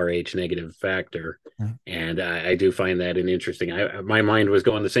on the Rh negative factor, and I do find that an interesting. My mind was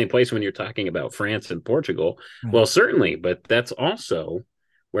going the same place when you're talking about France and Portugal. Right. Well, certainly, but that's also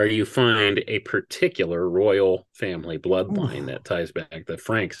where you find a particular royal family bloodline Ooh. that ties back the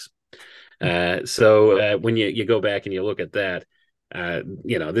Franks. So when you go back and you look at that,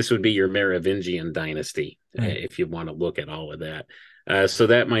 this would be your Merovingian dynasty Right. if you want to look at all of that. So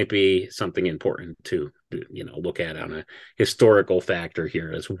that might be something important to look at on a historical factor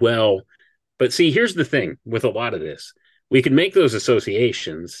here as well. But see, here's the thing with a lot of this. We can make those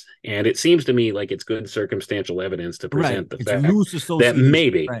associations, and it seems to me like it's good circumstantial evidence to Right. present the It's fact loose that association.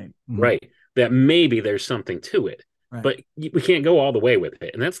 maybe, Right. Mhm. right, that maybe there's something to it. Right. But we can't go all the way with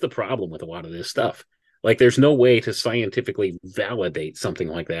it. And that's the problem with a lot of this stuff. Like, there's no way to scientifically validate something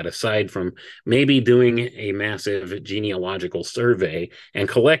like that aside from maybe doing a massive genealogical survey and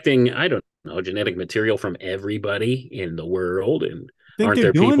collecting, I don't know, genetic material from everybody in the world. And Think aren't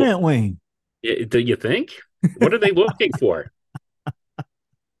they're there doing people? that, Wayne? Do you think? What are they looking for?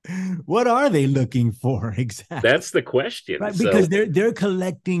 What are they looking for exactly? That's the question. Right, because So, they're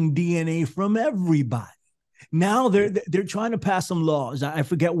collecting DNA from everybody. Now they're trying to pass some laws. I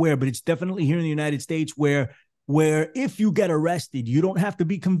forget where, but it's definitely here in the United States where if you get arrested, you don't have to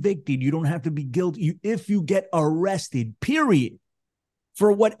be convicted, you don't have to be guilty. If you get arrested, period,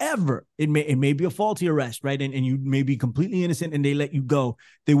 for whatever, it may be a faulty arrest, right? And you may be completely innocent, and they let you go.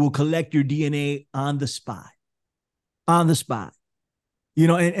 They will collect your DNA on the spot, on the spot.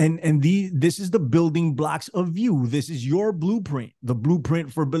 This is the building blocks of you. This is your blueprint, the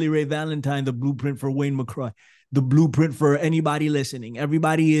blueprint for Billy Ray Valentine, the blueprint for Wayne McRoy, the blueprint for anybody listening.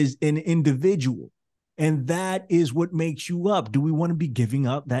 Everybody is an individual, and that is what makes you up. Do we want to be giving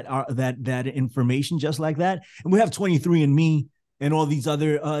up that information just like that? And we have 23andMe and all these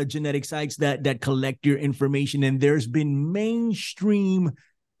other genetic sites that collect your information, and there's been mainstream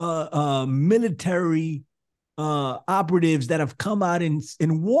military operatives that have come out and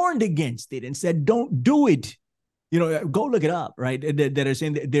warned against it and said, don't do it. Go look it up, right? That are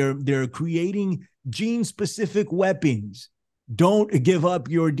saying that they're creating gene specific weapons. Don't give up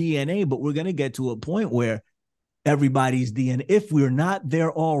your DNA, but we're going to get to a point where everybody's DNA, if we're not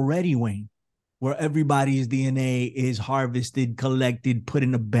there already, Wayne, where everybody's DNA is harvested, collected, put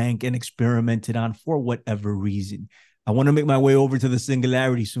in a bank, and experimented on for whatever reason. I want to make my way over to the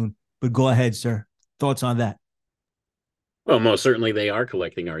singularity soon, but go ahead, sir. Thoughts on that? well, most certainly they are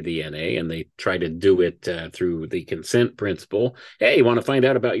collecting our DNA, and they try to do it through the consent principle. Hey, you want to find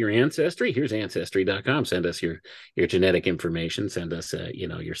out about your ancestry? Here's ancestry.com. Send us your genetic information. Send us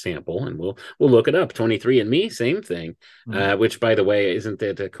your sample, and we'll look it up. 23andMe, same thing. Which, by the way, isn't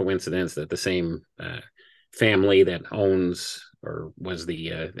it a coincidence that the same family that owns or was the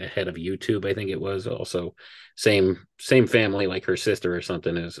head of YouTube, I think it was, also same family, like her sister or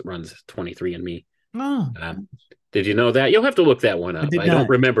something, runs 23andMe. Oh, Um, did you know that? You'll have to look that one I up. did I don't not.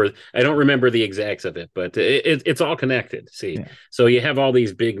 remember. I don't remember the exacts of it, but it's all connected. See, Yeah. so you have all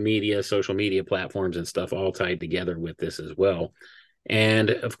these big media, social media platforms and stuff all tied together with this as well. And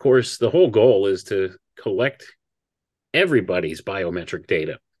of course, the whole goal is to collect everybody's biometric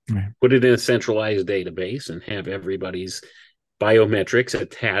data, Right. put it in a centralized database, and have everybody's biometrics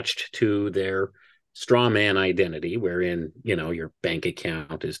attached to their straw man identity, wherein, your bank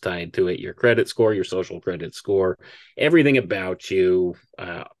account is tied to it, your credit score, your social credit score, everything about you,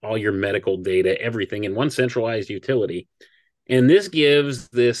 all your medical data, everything in one centralized utility. And this gives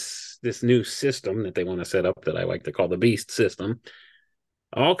this new system that they want to set up, that I like to call the beast system,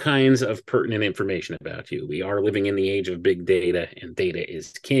 all kinds of pertinent information about you. We are living in the age of big data, and data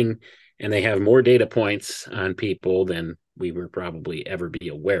is king. And they have more data points on people than we will probably ever be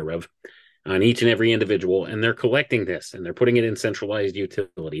aware of on each and every individual. And they're collecting this and they're putting it in centralized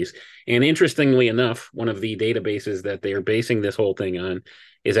utilities. And interestingly enough, one of the databases that they are basing this whole thing on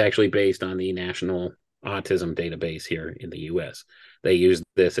is actually based on the National Autism database here in the US. They used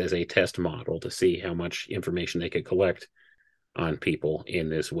this as a test model to see how much information they could collect on people in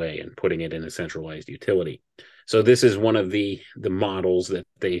this way and putting it in a centralized utility. So this is one of the models that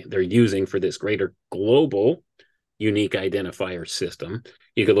they're using for this greater global unique identifier system.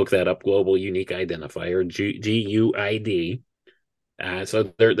 You could look that up, global unique identifier, GUID. So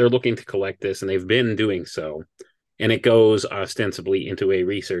they're looking to collect this, and they've been doing so. And it goes ostensibly into a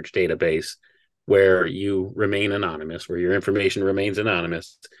research database where you remain anonymous, where your information remains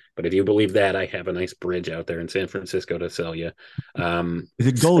anonymous. But if you believe that, I have a nice bridge out there in San Francisco to sell you. Is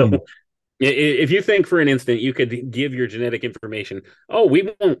it So golden? if you think for an instant you could give your genetic information, oh,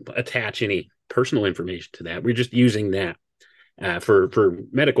 we won't attach any personal information to that. We're just using that for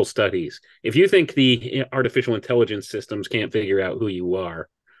medical studies. If you think the artificial intelligence systems can't figure out who you are,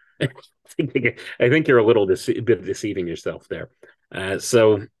 I think you're a little bit deceiving yourself there.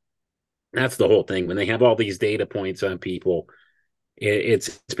 So that's the whole thing. When they have all these data points on people,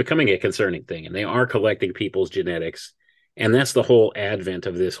 it's becoming a concerning thing, and they are collecting people's genetics. And that's the whole advent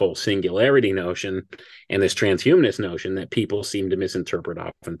of this whole singularity notion and this transhumanist notion that people seem to misinterpret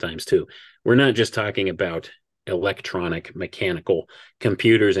oftentimes too. We're not just talking about electronic, mechanical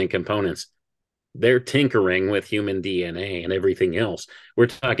computers and components. They're tinkering with human DNA and everything else. We're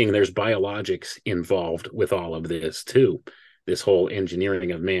talking there's biologics involved with all of this too. This whole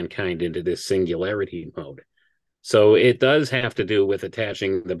engineering of mankind into this singularity mode. So it does have to do with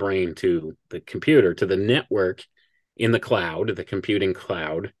attaching the brain to the computer, to the network in the cloud, the computing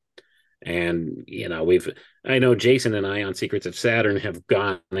cloud. And, I know Jason and I on Secrets of Saturn have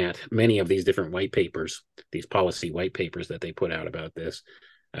gone at many of these different white papers, these policy white papers that they put out about this,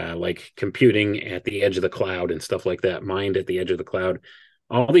 like computing at the edge of the cloud and stuff like that, mind at the edge of the cloud,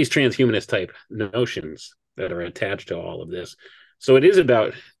 all these transhumanist type notions that are attached to all of this. So it is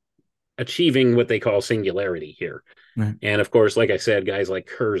about achieving what they call singularity here. Right. And of course, like I said, guys like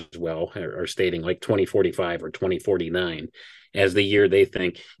Kurzweil are stating like 2045 or 2049 as the year they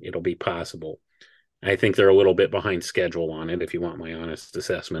think it'll be possible. I think they're a little bit behind schedule on it, if you want my honest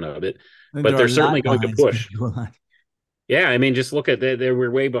assessment of it. I think But they're they're a certainly lot going to behind push. schedule. Yeah, I mean, just look at that. They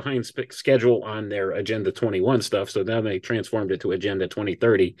were way behind schedule on their Agenda 21 stuff. So now they transformed it to Agenda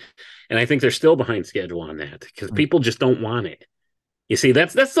 2030. And I think they're still behind schedule on that because people just don't want it. You see,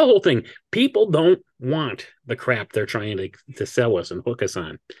 that's the whole thing. People don't want the crap they're trying to sell us and hook us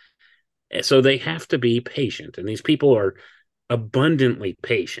on. So they have to be patient. And these people are abundantly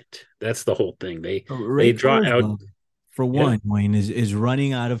patient. That's the whole thing. They Ray draw out. Kurzweil, for Yeah. one, Wayne, is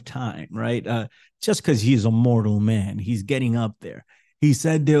running out of time, right? Just because he's a mortal man, he's getting up there. He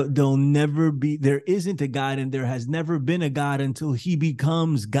said there'll never be, there isn't a God, and there has never been a God until he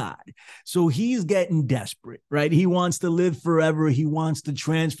becomes God. So he's getting desperate, right? He wants to live forever. He wants to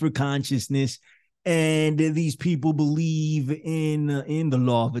transfer consciousness. And these people believe in the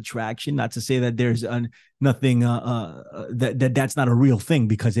law of attraction. Not to say that there's nothing that's not a real thing,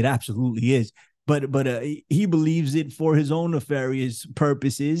 because it absolutely is. But he believes it for his own nefarious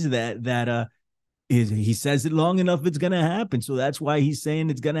purposes. He says it long enough, it's gonna happen. So that's why he's saying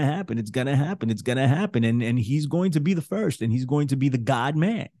it's gonna happen. It's gonna happen. It's gonna happen. And he's going to be the first, and he's going to be the God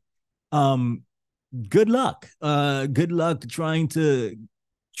man. Good luck. Good luck trying to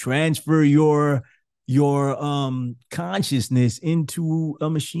transfer your consciousness into a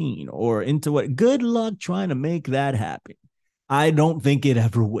machine or into what. Good luck trying to make that happen. I don't think it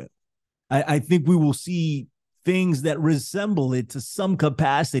ever will. I think we will see things that resemble it to some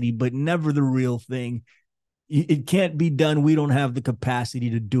capacity, but never the real thing. It can't be done. We don't have the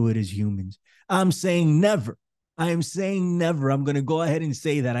capacity to do it as humans. I'm saying never. I am saying never. I'm going to go ahead and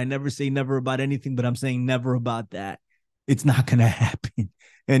say that. I never say never about anything, but I'm saying never about that. It's not going to happen.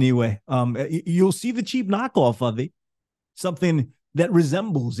 Anyway, you'll see the cheap knockoff of it, something that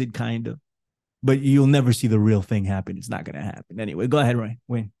resembles it kind of, but you'll never see the real thing happen. It's not going to happen. Anyway, go ahead,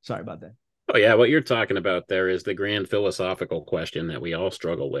 Wayne. Sorry about that. Oh yeah, what you're talking about there is the grand philosophical question that we all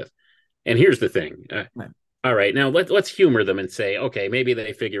struggle with. And here's the thing. Right. All right, now let's humor them and say, okay, maybe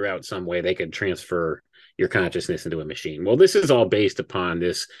they figure out some way they could transfer your consciousness into a machine. Well, this is all based upon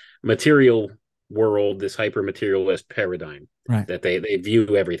this material world, this hyper materialist paradigm Right. that they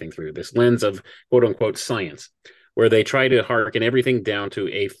view everything through, this lens of quote unquote science, where they try to hearken everything down to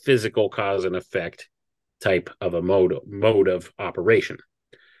a physical cause and effect type of a mode of operation.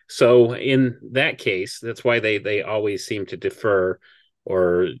 So in that case, that's why they always seem to defer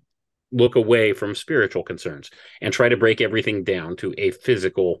or look away from spiritual concerns and try to break everything down to a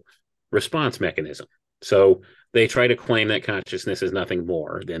physical response mechanism. So they try to claim that consciousness is nothing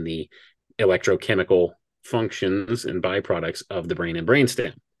more than the electrochemical functions and byproducts of the brain and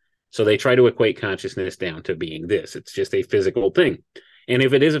brainstem. So they try to equate consciousness down to being this. It's just a physical thing. And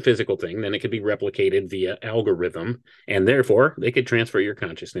if it is a physical thing, then it could be replicated via algorithm, and therefore they could transfer your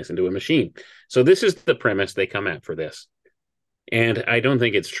consciousness into a machine. So this is the premise they come at for this. And I don't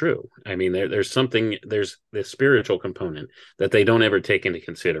think it's true. I mean, there's this spiritual component that they don't ever take into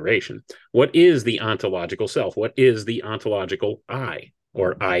consideration. What is the ontological self? What is the ontological I,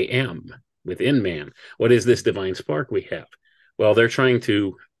 or I am within man? What is this divine spark we have? Well, they're trying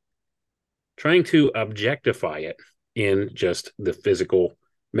to objectify it in just the physical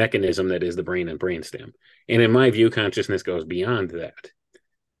mechanism that is the brain and brainstem. And in my view, consciousness goes beyond that.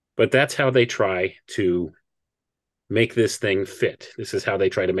 But that's how they try to make this thing fit. This is how they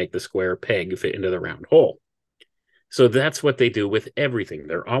try to make the square peg fit into the round hole. So that's what they do with everything.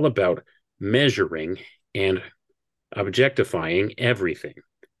 They're all about measuring and objectifying everything.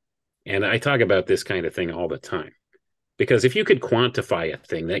 And I talk about this kind of thing all the time. Because if you could quantify a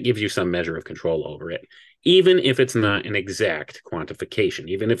thing, that gives you some measure of control over it, even if it's not an exact quantification,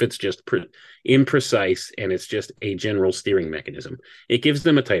 even if it's just imprecise and it's just a general steering mechanism, it gives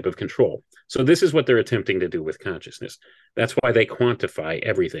them a type of control. So this is what they're attempting to do with consciousness. That's why they quantify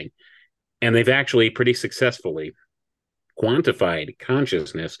everything. And they've actually pretty successfully quantified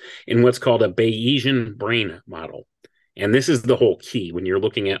consciousness in what's called a Bayesian brain model. And this is the whole key when you're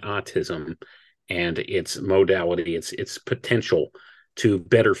looking at autism and its modality, its potential to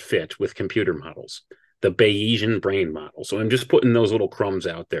better fit with computer models, the Bayesian brain model. So I'm just putting those little crumbs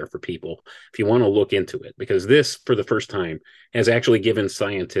out there for people if you want to look into it, because this, for the first time, has actually given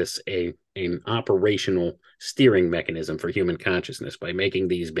scientists an operational steering mechanism for human consciousness by making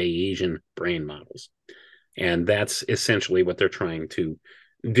these Bayesian brain models. And that's essentially what they're trying to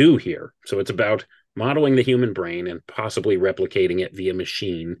do here. So it's about modeling the human brain and possibly replicating it via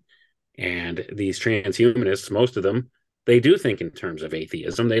machine. And these transhumanists, most of them, they do think in terms of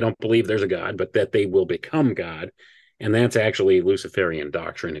atheism. They don't believe there's a God, but that they will become God. And that's actually Luciferian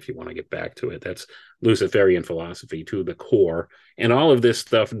doctrine, if you want to get back to it. That's Luciferian philosophy to the core. And all of this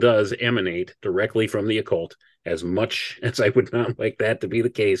stuff does emanate directly from the occult, as much as I would not like that to be the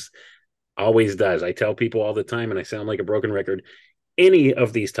case. Always does. I tell people all the time, and I sound like a broken record, any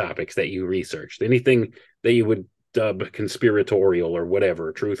of these topics that you researched, anything that you would dub conspiratorial or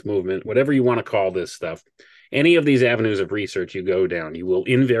whatever, truth movement, whatever you want to call this stuff, any of these avenues of research you go down, you will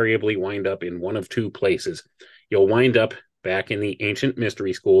invariably wind up in one of two places. You'll wind up back in the ancient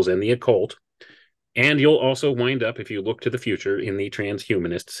mystery schools and the occult, and you'll also wind up, if you look to the future, in the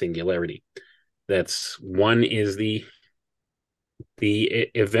transhumanist singularity. That's one is the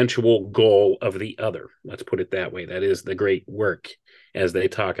eventual goal of the other. Let's put it that way. That is the great work, as they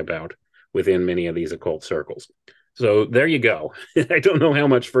talk about within many of these occult circles. So there you go. I don't know how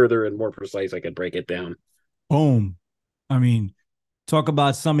much further and more precise I could break it down. Boom. I mean, talk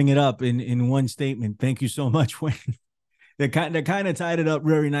about summing it up in one statement. Thank you so much, Wayne. That kind of tied it up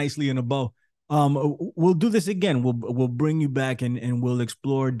very nicely in a bow. We'll do this again. We'll bring you back and we'll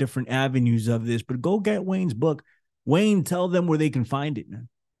explore different avenues of this. But go get Wayne's book. Wayne, tell them where they can find it, man.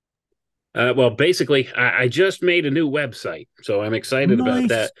 Well, basically, I just made a new website, so I'm excited about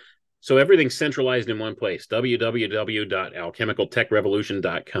that. So everything's centralized in one place,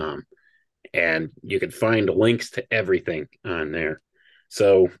 www.alchemicaltechrevolution.com. And you can find links to everything on there.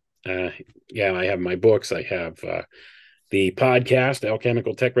 So, yeah, I have my books. I have the podcast,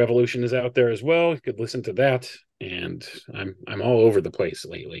 Alchemical Tech Revolution, is out there as well. You could listen to that. And I'm all over the place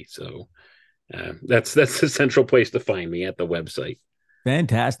lately. So that's the central place to find me, at the website.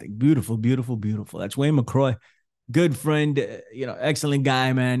 Fantastic. Beautiful, beautiful, beautiful. That's Wayne McRoy. Good friend, excellent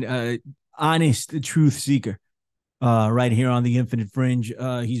guy, man. Honest truth seeker. right here on the Infinite Fringe.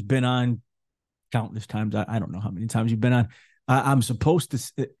 He's been on countless times. I don't know how many times you've been on. I'm supposed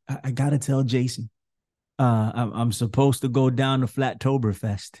to. I gotta tell Jason. I'm supposed to go down to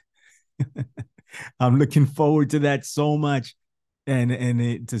Flattoberfest. I'm looking forward to that so much,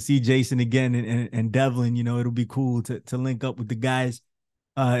 and to see Jason again and Devlin. It'll be cool to link up with the guys.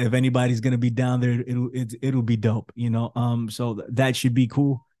 If anybody's gonna be down there, it'll be dope. So that should be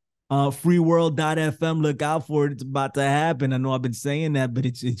cool. Freeworld.fm, look out for it. It's about to happen. I know I've been saying that, but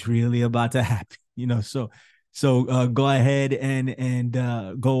it's really about to happen. So go ahead and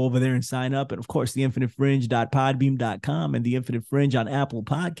go over there and sign up. And of course, the infinitefringe.podbeam.com and the Infinite Fringe on Apple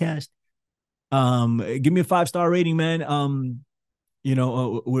Podcast. Give me a 5-star rating, man.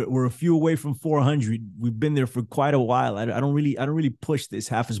 We're a few away from 400. We've been there for quite a while. I don't really push this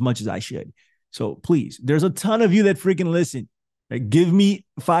half as much as I should. So please, there's a ton of you that freaking listen. Give me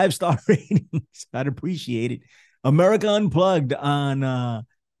 5-star ratings. I'd appreciate it. America Unplugged on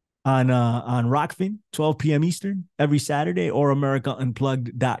Rockfin, 12 p.m. Eastern every Saturday, or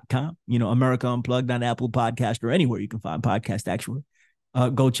AmericaUnplugged.com. America Unplugged on Apple Podcast or anywhere you can find podcast. Actually,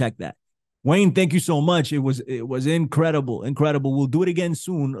 go check that. Wayne, thank you so much. It was incredible. We'll do it again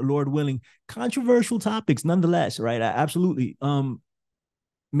soon, Lord willing. Controversial topics, nonetheless, right? Absolutely.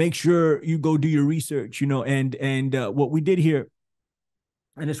 Make sure you go do your research. And what we did here.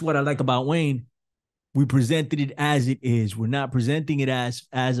 And it's what I like about Wayne. We presented it as it is. We're not presenting it as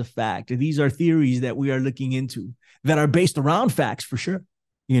a fact. These are theories that we are looking into that are based around facts for sure,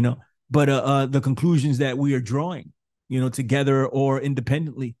 but the conclusions that we are drawing, together or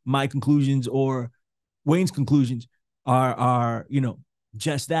independently, my conclusions or Wayne's conclusions are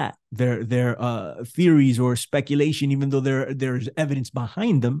just that. They're theories or speculation, even though there's evidence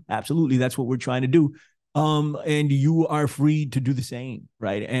behind them. Absolutely. That's what we're trying to do. And you are free to do the same,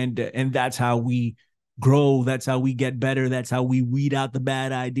 right? And that's how we grow. That's how we get better. That's how we weed out the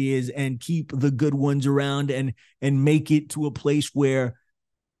bad ideas and keep the good ones around and make it to a place where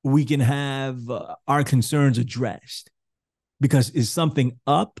we can have our concerns addressed. Because is something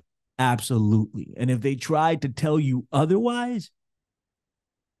up? Absolutely. And if they try to tell you otherwise,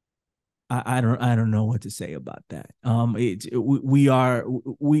 I don't know what to say about that. We are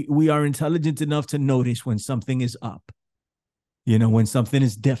intelligent enough to notice when something is up, when something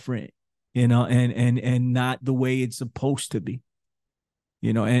is different, and not the way it's supposed to be,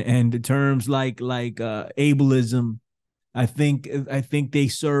 and the terms like ableism, I think they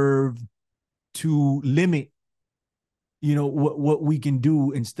serve to limit, what we can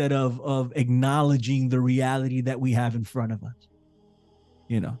do instead of acknowledging the reality that we have in front of us,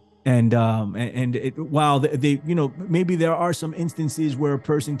 And while they maybe there are some instances where a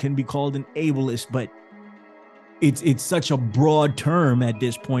person can be called an ableist, but it's such a broad term at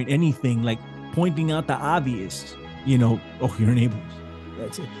this point. Anything like pointing out the obvious, oh, you're an ableist.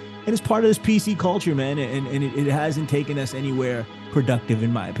 That's it. And it's part of this PC culture, man. And it hasn't taken us anywhere productive,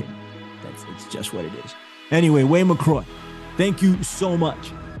 in my opinion. It's just what it is. Anyway, Wayne McRoy, thank you so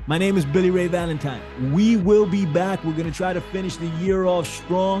much. My name is Billy Ray Valentine. We will be back. We're going to try to finish the year off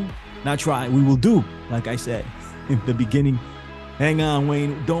strong. Not try. We will do, like I said in the beginning. Hang on,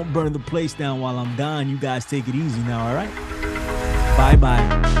 Wayne. Don't burn the place down while I'm gone. You guys take it easy now, all right?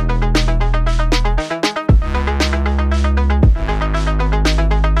 Bye-bye.